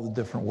all the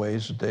different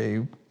ways that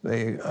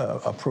they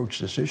approach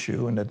this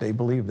issue and that they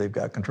believe they've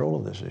got control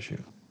of this issue.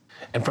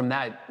 And from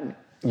that,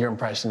 your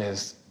impression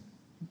is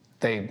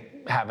they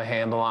have a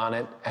handle on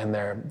it and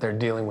they're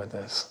dealing with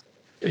this.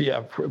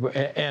 Yeah,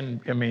 and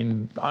I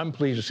mean, I'm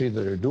pleased to see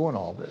that they're doing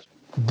all this.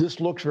 This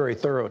looks very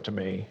thorough to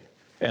me,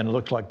 and it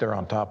looks like they're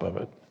on top of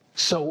it.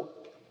 So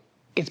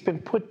it's been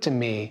put to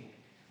me,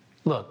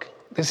 look,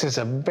 this is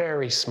a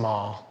very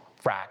small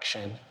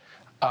fraction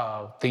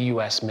of the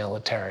U.S.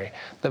 military.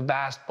 The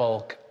vast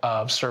bulk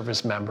of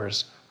service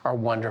members are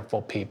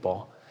wonderful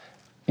people.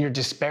 You're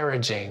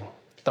disparaging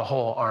the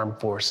whole armed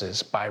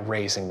forces by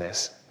raising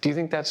this. Do you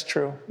think that's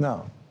true?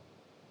 No,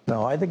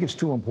 I think it's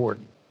too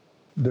important.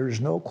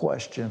 There's no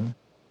question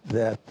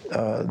that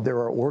there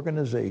are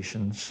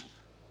organizations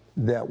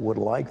that would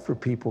like for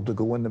people to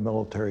go in the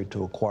military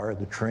to acquire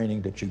the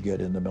training that you get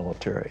in the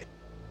military.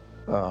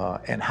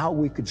 And how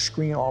we could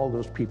screen all of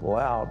those people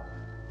out,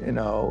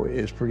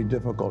 is pretty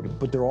difficult.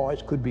 But there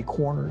always could be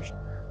corners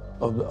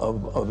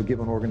of a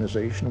given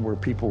organization where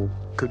people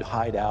could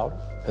hide out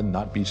and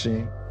not be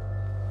seen.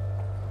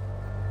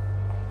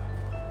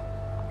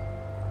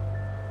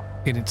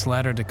 In its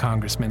letter to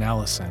Congressman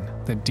Ellison,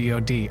 the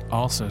DoD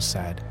also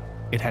said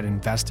it had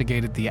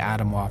investigated the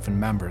Atomwaffen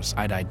members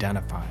I'd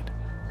identified.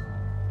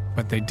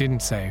 But they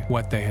didn't say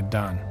what they had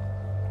done.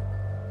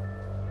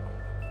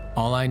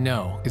 All I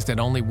know is that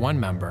only one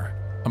member,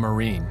 a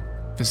Marine,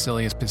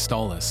 Vasilius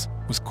Pistolis,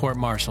 was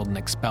court-martialed and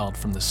expelled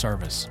from the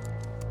service.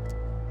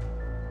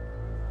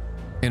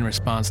 In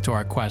response to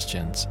our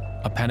questions,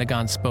 a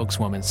Pentagon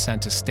spokeswoman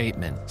sent a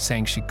statement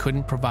saying she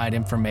couldn't provide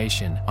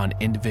information on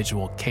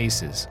individual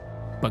cases,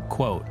 but,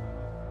 quote,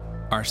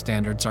 "Our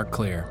standards are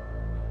clear.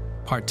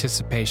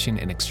 Participation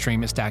in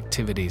extremist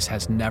activities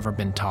has never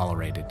been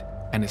tolerated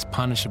and is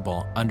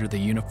punishable under the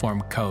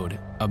Uniform Code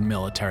of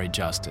Military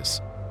Justice."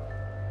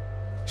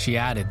 She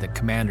added that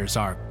commanders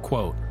are,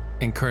 quote,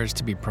 "encouraged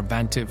to be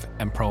preventive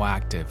and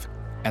proactive,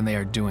 and they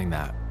are doing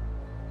that."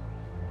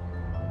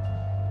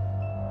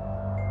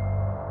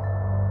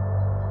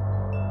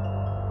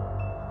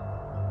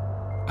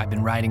 I've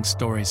been writing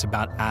stories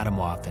about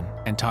Atomwaffen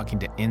and talking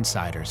to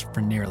insiders for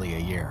nearly a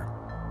year.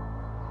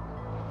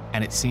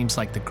 And it seems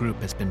like the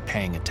group has been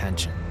paying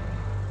attention.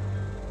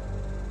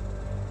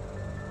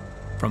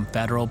 From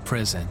federal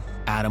prison,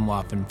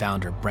 Atomwaffen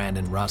founder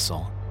Brandon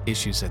Russell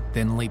issues a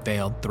thinly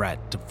veiled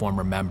threat to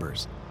former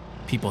members,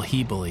 people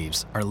he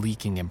believes are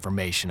leaking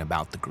information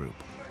about the group.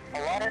 A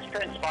lot has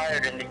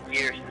transpired in the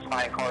years since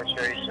my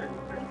incarceration,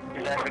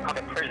 because I've become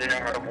a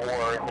prisoner of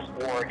war in this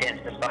war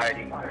against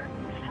society.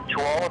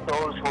 To all of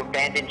those who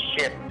abandoned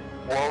ship,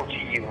 woe to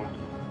you.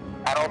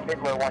 Adolf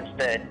Hitler once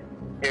said,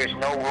 "There is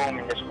no room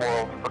in this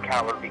world for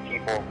cowardly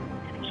people."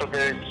 So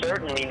there is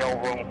certainly no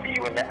room for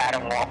you in the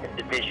Atomwaffen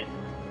Division.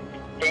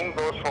 Same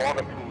goes for all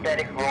the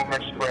pathetic rumor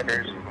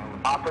spreaders,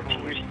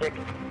 opportunistic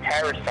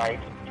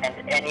parasites, and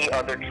any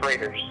other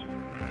traitors.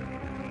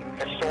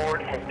 The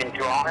sword has been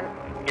drawn.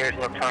 There's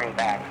no turning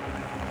back.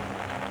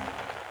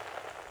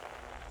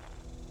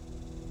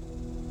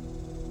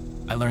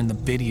 I learned the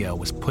video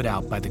was put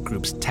out by the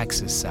group's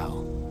Texas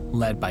cell,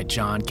 led by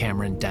John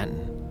Cameron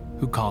Denton,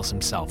 who calls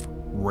himself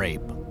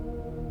RAPE.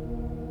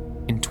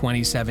 In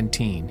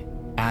 2017,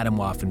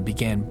 Atomwaffen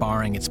began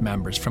barring its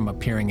members from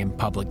appearing in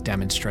public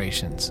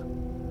demonstrations,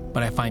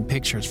 but I find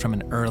pictures from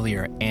an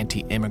earlier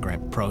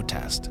anti-immigrant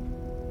protest.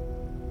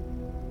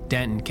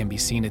 Denton can be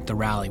seen at the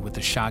rally with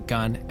a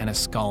shotgun and a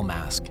skull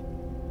mask.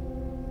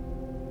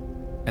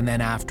 And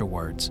then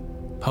afterwards,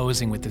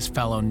 posing with his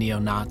fellow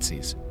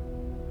neo-Nazis,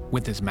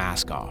 with his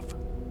mask off.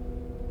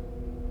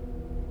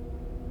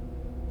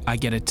 I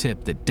get a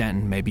tip that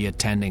Denton may be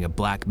attending a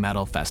black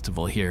metal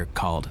festival here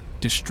called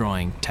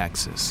Destroying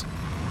Texas.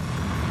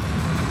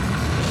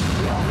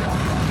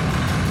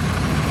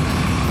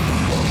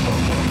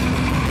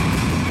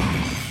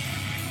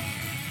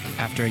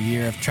 After a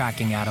year of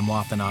tracking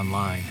Atomwaffen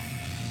online,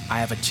 I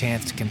have a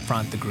chance to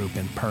confront the group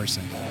in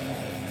person.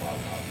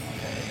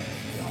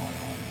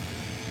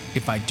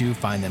 If I do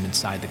find them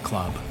inside the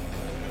club,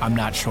 I'm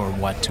not sure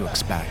what to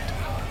expect.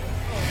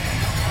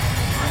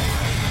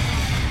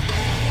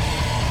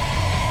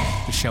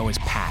 The show is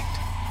packed.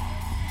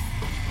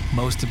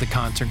 Most of the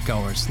concert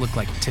goers look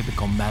like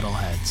typical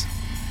metalheads,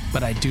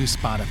 but I do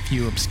spot a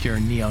few obscure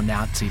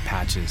neo-Nazi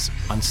patches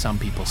on some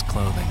people's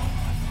clothing.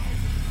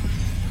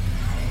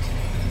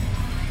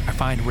 I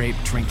find Rape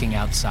drinking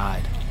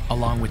outside,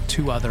 along with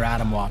 2 other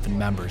Atomwaffen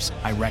members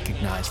I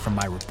recognize from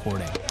my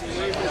reporting.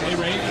 Hey,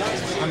 Rape.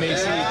 I'm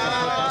AC from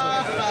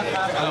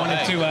ProPublica. I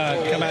wanted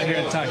to come out here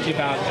and talk to you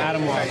about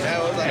Atomwaffen.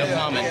 No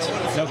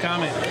comment. No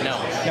comment?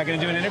 No. Not going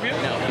to do an interview?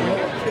 No.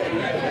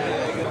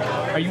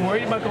 Are you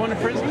worried about going to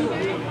prison?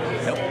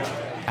 Nope.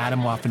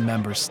 Atomwaffen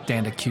members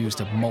stand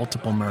accused of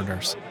multiple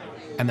murders,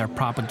 and their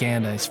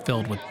propaganda is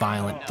filled with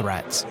violent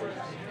threats.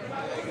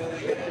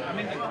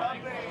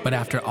 But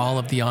after all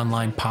of the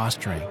online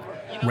posturing,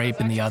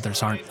 Rape and the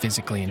others aren't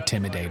physically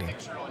intimidating.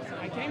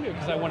 I came here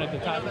because I wanted to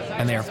talk.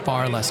 And they are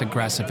far less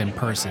aggressive in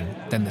person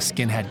than the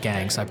skinhead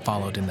gangs I've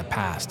followed in the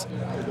past.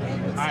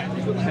 All right,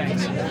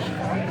 thanks.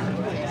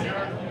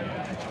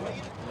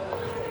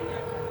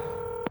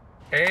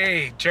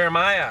 Hey,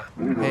 Jeremiah.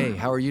 Hey,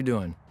 how are you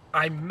doing?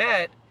 I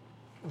met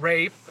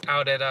Rape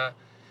out at a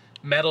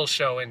metal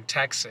show in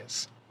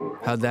Texas.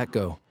 How'd that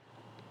go?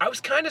 I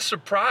was kind of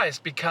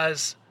surprised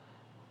because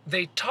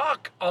they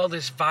talk all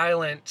this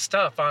violent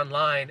stuff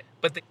online,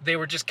 but they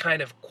were just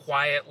kind of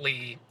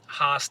quietly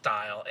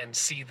hostile and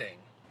seething.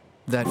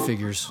 That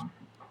figures.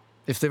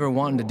 If they were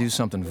wanting to do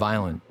something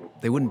violent,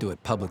 they wouldn't do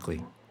it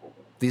publicly.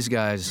 These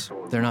guys,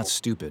 they're not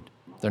stupid.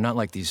 They're not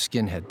like these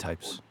skinhead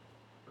types.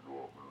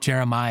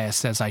 Jeremiah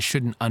says I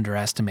shouldn't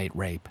underestimate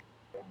Rape.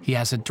 He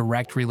has a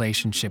direct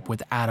relationship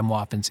with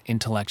Atomwaffen's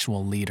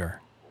intellectual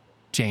leader,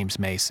 James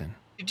Mason.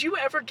 Did you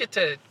ever get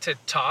to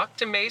talk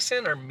to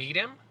Mason or meet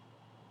him?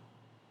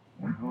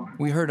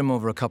 We heard him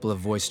over a couple of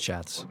voice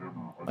chats.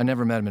 I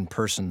never met him in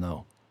person,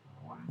 though.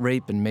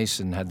 Rape and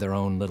Mason had their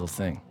own little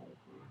thing.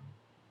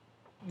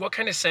 What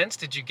kind of sense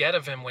did you get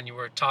of him when you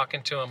were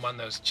talking to him on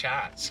those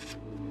chats?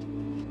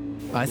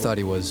 I thought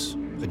he was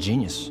a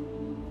genius.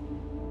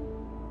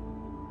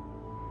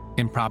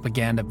 In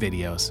propaganda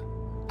videos,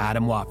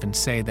 Atomwaffen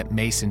say that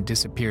Mason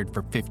disappeared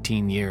for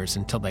 15 years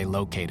until they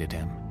located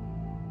him.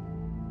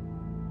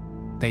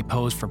 They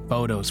pose for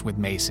photos with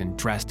Mason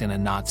dressed in a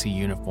Nazi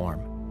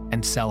uniform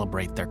and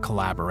celebrate their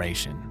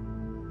collaboration.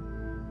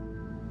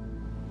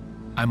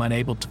 I'm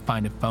unable to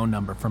find a phone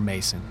number for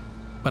Mason,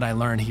 but I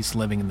learn he's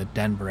living in the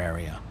Denver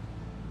area.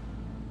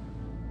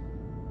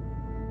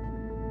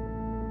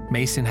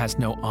 Mason has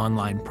no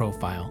online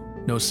profile,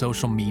 no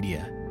social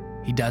media.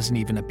 He doesn't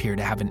even appear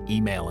to have an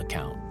email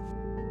account.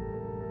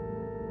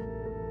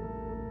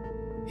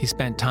 He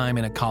spent time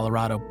in a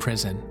Colorado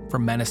prison for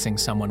menacing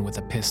someone with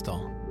a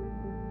pistol.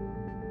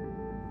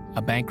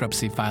 A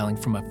bankruptcy filing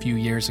from a few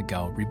years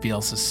ago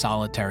reveals a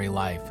solitary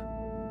life,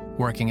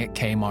 working at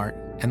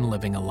Kmart and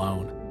living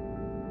alone.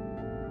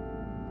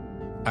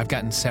 I've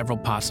gotten several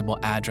possible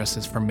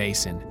addresses for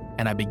Mason,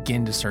 and I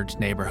begin to search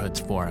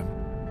neighborhoods for him.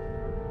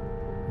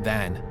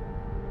 Then,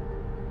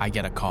 I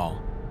get a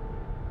call.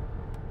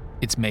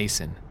 It's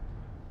Mason,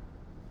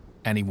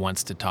 and he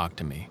wants to talk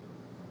to me.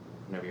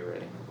 Whenever you're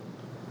ready.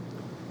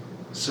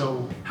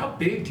 So, how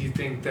big do you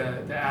think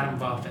the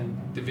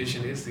Atomwaffen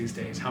Division is these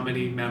days? How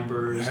many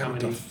members? I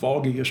haven't the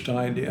foggiest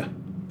idea.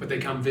 But they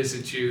come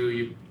visit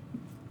you.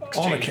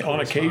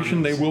 On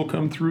occasion, they will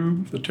come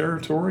through the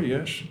territory,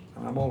 yes.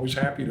 I'm always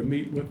happy to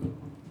meet with them.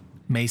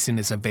 Mason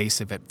is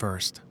evasive at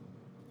first.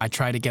 I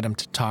try to get him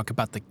to talk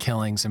about the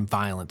killings and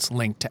violence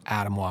linked to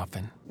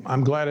Atomwaffen.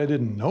 I'm glad I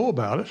didn't know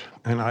about it,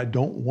 and I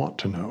don't want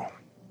to know.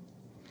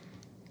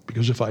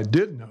 Because if I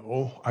did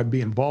know, I'd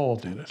be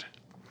involved in it.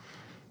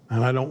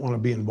 And I don't want to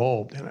be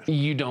involved in it.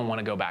 You don't want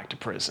to go back to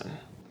prison?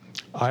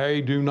 I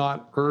do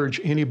not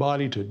urge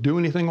anybody to do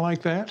anything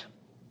like that.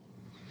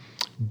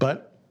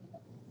 But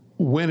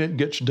when it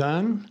gets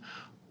done,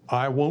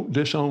 I won't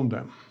disown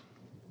them.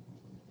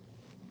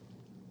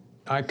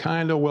 I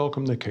kind of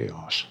welcome the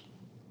chaos.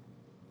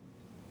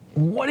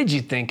 What did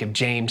you think of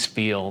James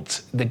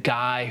Fields, the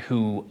guy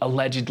who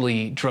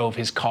allegedly drove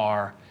his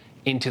car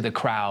into the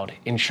crowd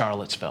in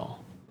Charlottesville?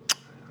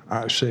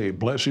 I say,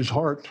 bless his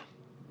heart,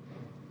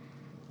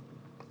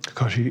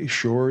 because he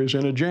sure is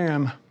in a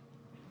jam.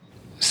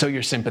 So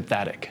you're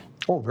sympathetic?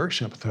 Oh, very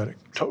sympathetic,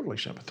 totally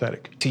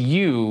sympathetic. To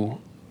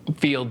you,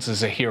 Fields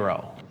is a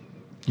hero?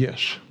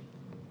 Yes.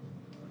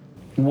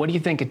 What do you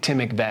think of Tim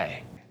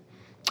McVeigh?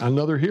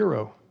 Another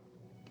hero.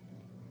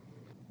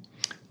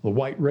 The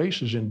white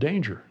race is in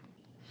danger,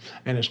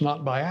 and it's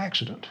not by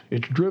accident.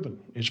 It's driven,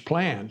 it's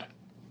planned.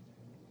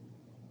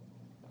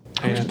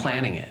 Who's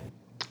planning it?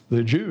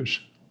 The Jews.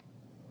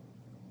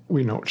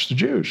 We know it's the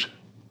Jews.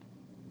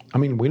 I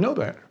mean, we know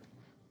that.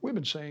 We've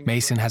been saying...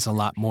 Mason has a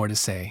lot more to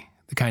say,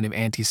 the kind of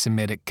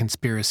anti-Semitic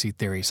conspiracy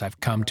theories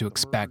I've come to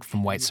expect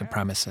from white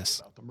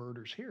supremacists.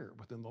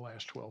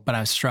 But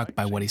I'm struck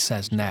by what he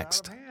says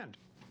next.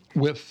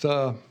 With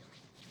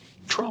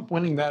Trump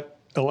winning that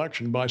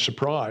election by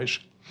surprise,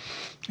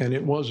 and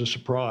it was a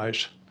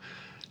surprise,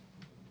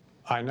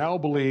 I now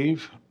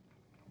believe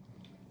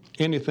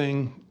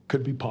anything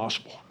could be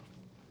possible.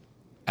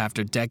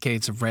 After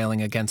decades of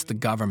railing against the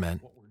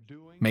government,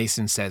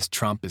 Mason says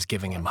Trump is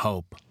giving him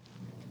hope.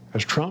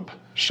 as Trump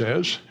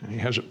says, and he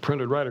has it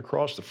printed right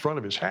across the front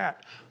of his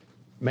hat,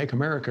 make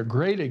America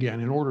great again.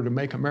 In order to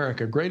make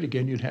America great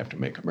again, you'd have to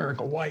make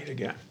America white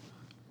again.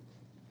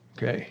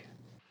 Okay?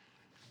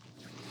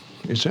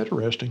 It's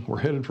interesting. We're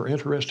headed for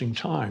interesting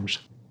times.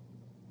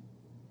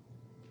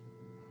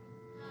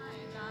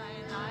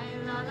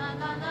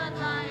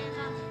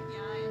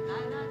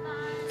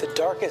 The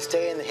darkest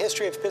day in the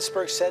history of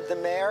Pittsburgh, said the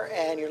mayor,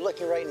 and you're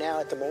looking right now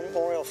at the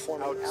memorial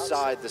forming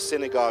outside the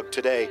synagogue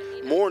today.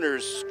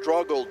 Mourners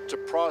struggled to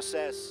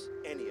process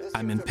any of it.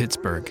 I'm in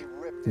Pittsburgh,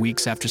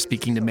 weeks after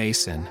speaking to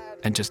Mason,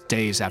 and just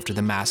days after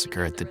the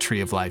massacre at the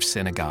Tree of Life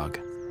synagogue.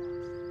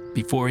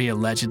 Before he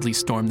allegedly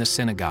stormed the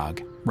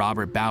synagogue,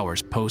 Robert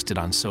Bowers posted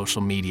on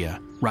social media,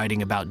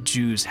 writing about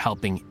Jews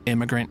helping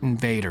immigrant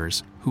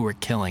invaders who were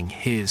killing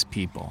his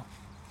people.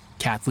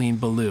 Kathleen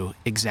Ballou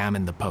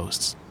examined the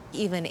posts.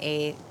 Even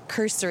a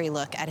cursory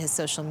look at his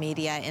social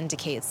media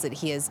indicates that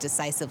he is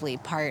decisively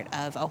part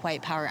of a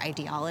white power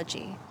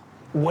ideology.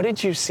 What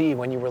did you see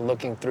when you were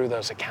looking through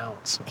those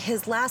accounts?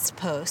 His last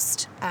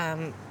post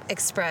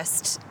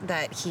expressed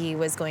that he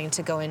was going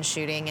to go in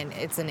shooting, and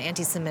it's an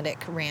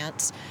anti-Semitic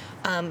rant.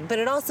 But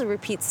it also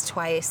repeats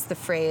twice the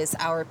phrase,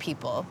 our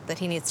people, that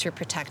he needs to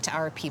protect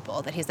our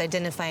people, that he's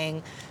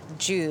identifying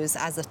Jews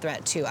as a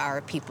threat to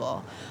our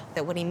people,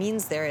 that what he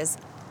means there is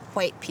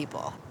white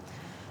people.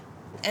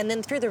 And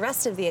then through the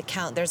rest of the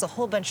account, there's a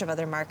whole bunch of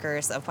other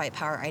markers of white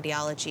power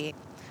ideology.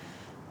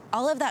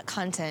 All of that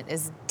content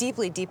is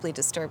deeply, deeply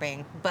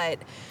disturbing, but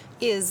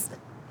is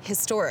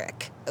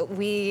historic.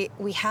 We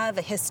have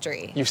a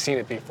history. You've seen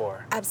it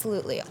before.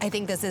 Absolutely. I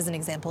think this is an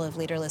example of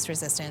leaderless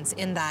resistance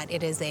in that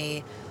it is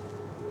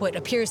what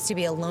appears to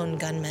be a lone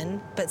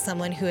gunman, but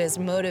someone who is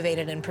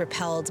motivated and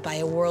propelled by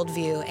a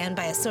worldview and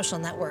by a social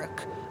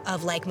network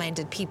of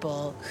like-minded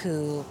people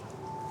who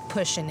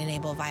push and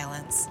enable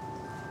violence.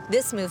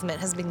 This movement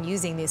has been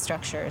using these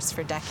structures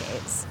for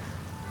decades.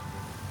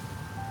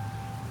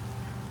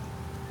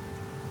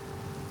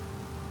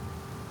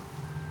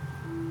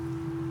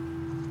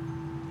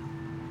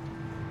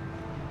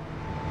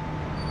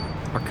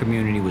 Our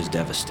community was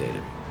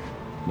devastated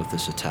with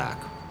this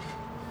attack,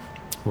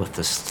 with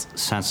the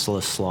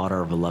senseless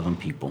slaughter of 11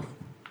 people.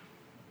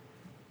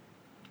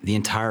 The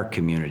entire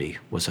community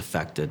was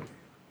affected.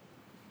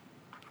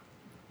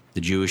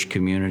 The Jewish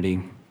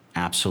community,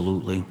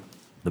 absolutely,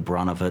 the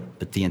brunt of it,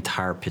 but the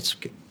entire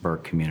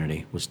Pittsburgh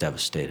community was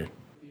devastated.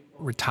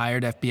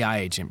 Retired FBI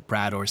agent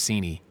Brad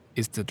Orsini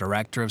is the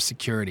director of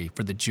security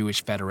for the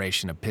Jewish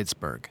Federation of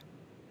Pittsburgh.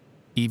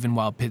 Even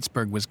while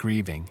Pittsburgh was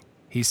grieving,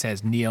 he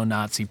says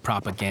neo-Nazi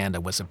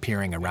propaganda was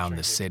appearing around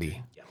the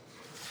city.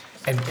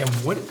 And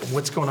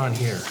what's going on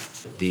here?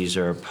 These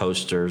are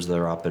posters that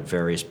are up at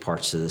various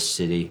parts of the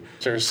city.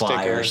 There's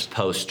flyers, stickers.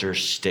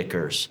 posters,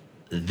 stickers.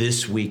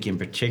 This week in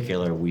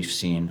particular, we've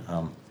seen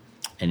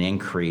an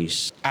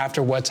increase.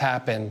 After what's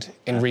happened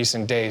in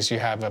recent days, you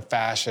have a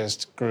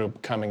fascist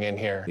group coming in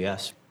here.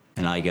 Yes,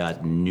 and I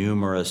got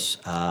numerous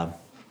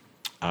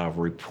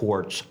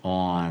reports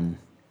on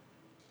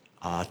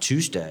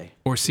Tuesday.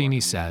 Orsini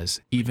says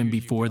even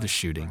before the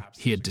shooting,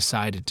 he had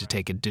decided to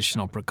take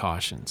additional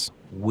precautions.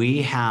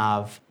 We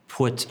have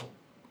put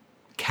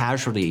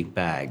casualty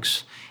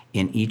bags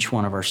in each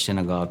one of our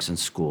synagogues and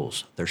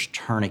schools. There's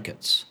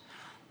tourniquets.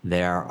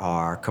 There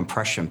are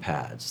compression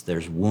pads.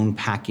 There's wound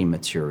packing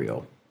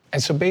material.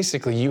 And so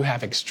basically you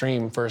have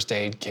extreme first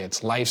aid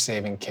kits,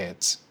 life-saving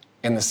kits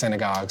in the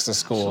synagogues, the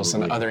schools,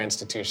 Absolutely. and other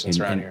institutions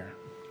around here.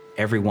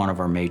 Every one of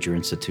our major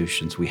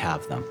institutions, we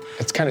have them.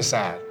 It's kind of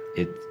sad.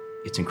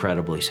 It's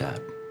incredibly sad.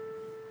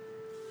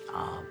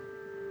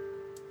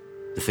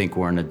 To think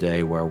we're in a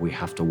day where we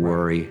have to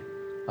worry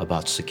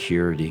about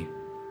security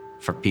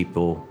for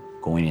people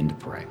going in to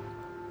pray.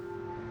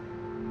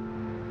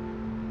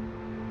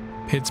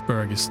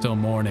 Pittsburgh is still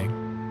mourning,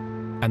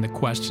 and the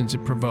questions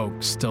it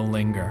provokes still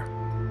linger.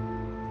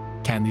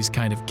 Can these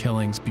kind of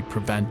killings be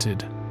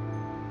prevented?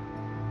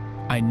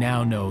 I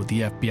now know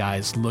the FBI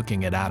is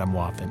looking at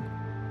Atomwaffen.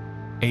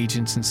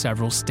 Agents in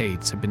several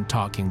states have been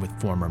talking with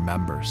former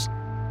members.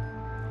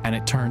 And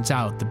it turns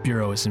out the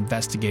Bureau is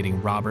investigating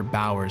Robert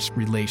Bowers'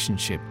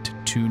 relationship to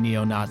two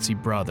neo-Nazi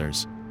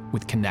brothers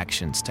with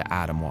connections to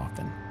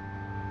Atomwaffen.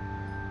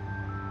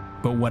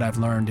 But what I've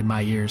learned in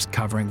my years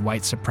covering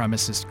white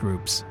supremacist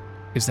groups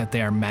is that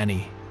they are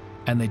many,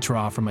 and they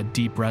draw from a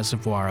deep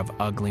reservoir of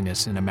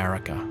ugliness in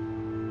America.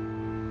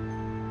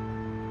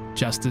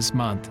 Just this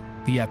month,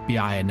 the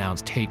FBI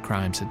announced hate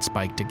crimes had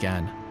spiked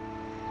again,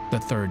 the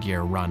third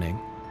year running.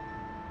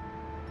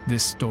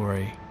 This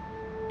story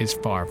is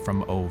far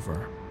from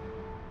over.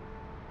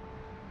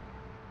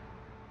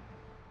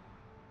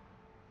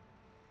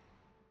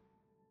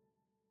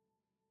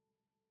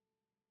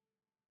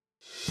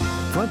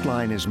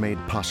 Frontline is made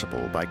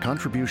possible by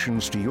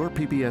contributions to your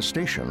PBS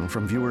station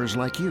from viewers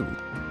like you.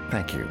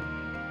 Thank you.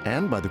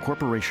 And by the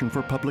Corporation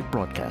for Public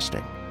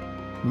Broadcasting.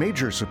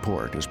 Major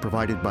support is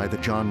provided by the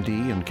John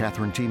D. and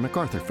Catherine T.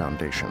 MacArthur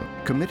Foundation,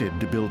 committed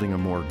to building a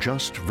more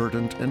just,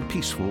 verdant, and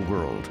peaceful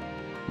world.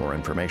 More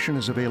information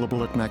is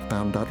available at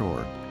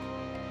macfound.org.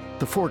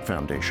 the Ford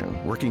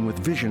Foundation, working with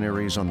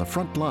visionaries on the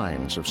front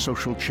lines of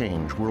social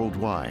change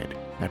worldwide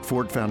at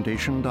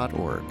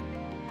fordfoundation.org.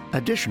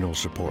 Additional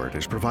support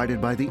is provided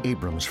by the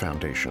Abrams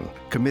Foundation,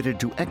 committed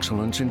to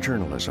excellence in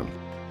journalism,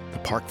 the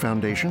Park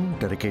Foundation,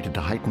 dedicated to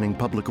heightening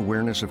public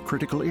awareness of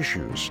critical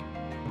issues,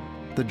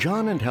 the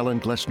John and Helen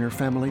Glessner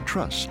Family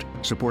Trust,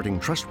 supporting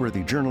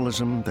trustworthy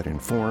journalism that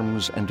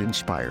informs and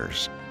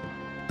inspires,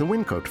 the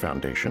Wincote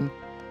Foundation,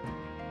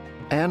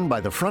 and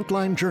by the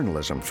Frontline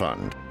Journalism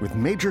Fund, with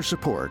major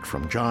support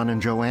from John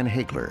and Joanne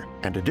Hagler,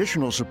 and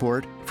additional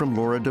support from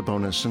Laura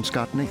DeBonis and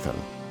Scott Nathan,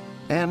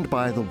 and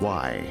by the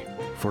Y,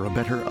 for a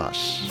Better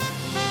Us.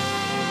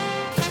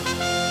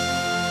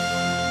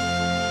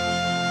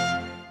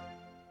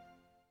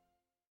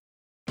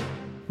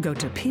 Go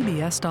to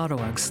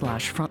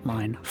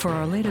pbs.org/frontline for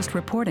our latest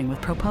reporting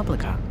with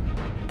ProPublica.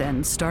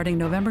 Then, starting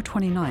November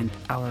 29th,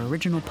 our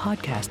original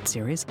podcast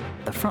series,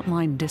 The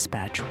Frontline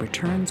Dispatch,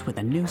 returns with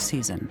a new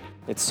season.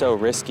 It's so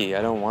risky.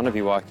 I don't want to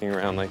be walking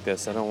around like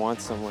this. I don't want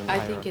someone... I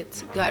think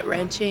it's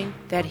gut-wrenching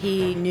that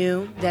he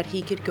knew that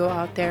he could go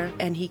out there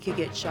and he could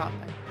get shot.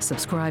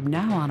 Subscribe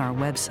now on our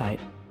website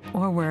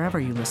or wherever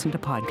you listen to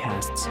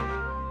podcasts.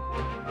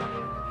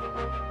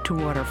 To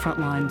order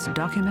Frontline's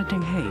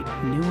Documenting Hate,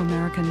 New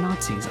American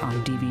Nazis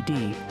on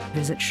DVD,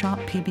 visit Shop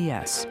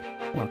PBS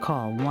or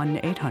call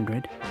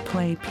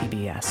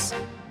 1-800-PLAY-PBS.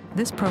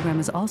 This program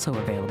is also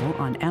available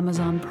on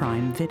Amazon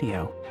Prime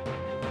Video.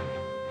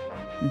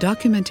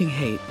 Documenting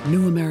Hate,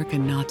 New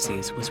American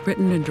Nazis was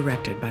written and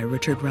directed by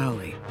Richard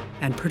Rowley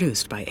and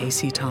produced by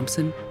A.C.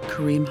 Thompson,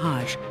 Kareem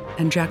Haj,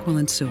 and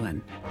Jacqueline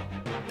Suen.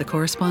 The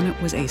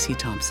correspondent was A.C.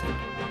 Thompson.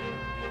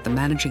 The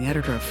managing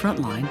editor of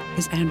Frontline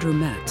is Andrew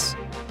Metz.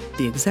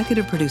 The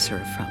executive producer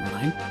of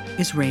Frontline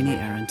is Rainey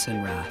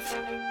Aronson Rath.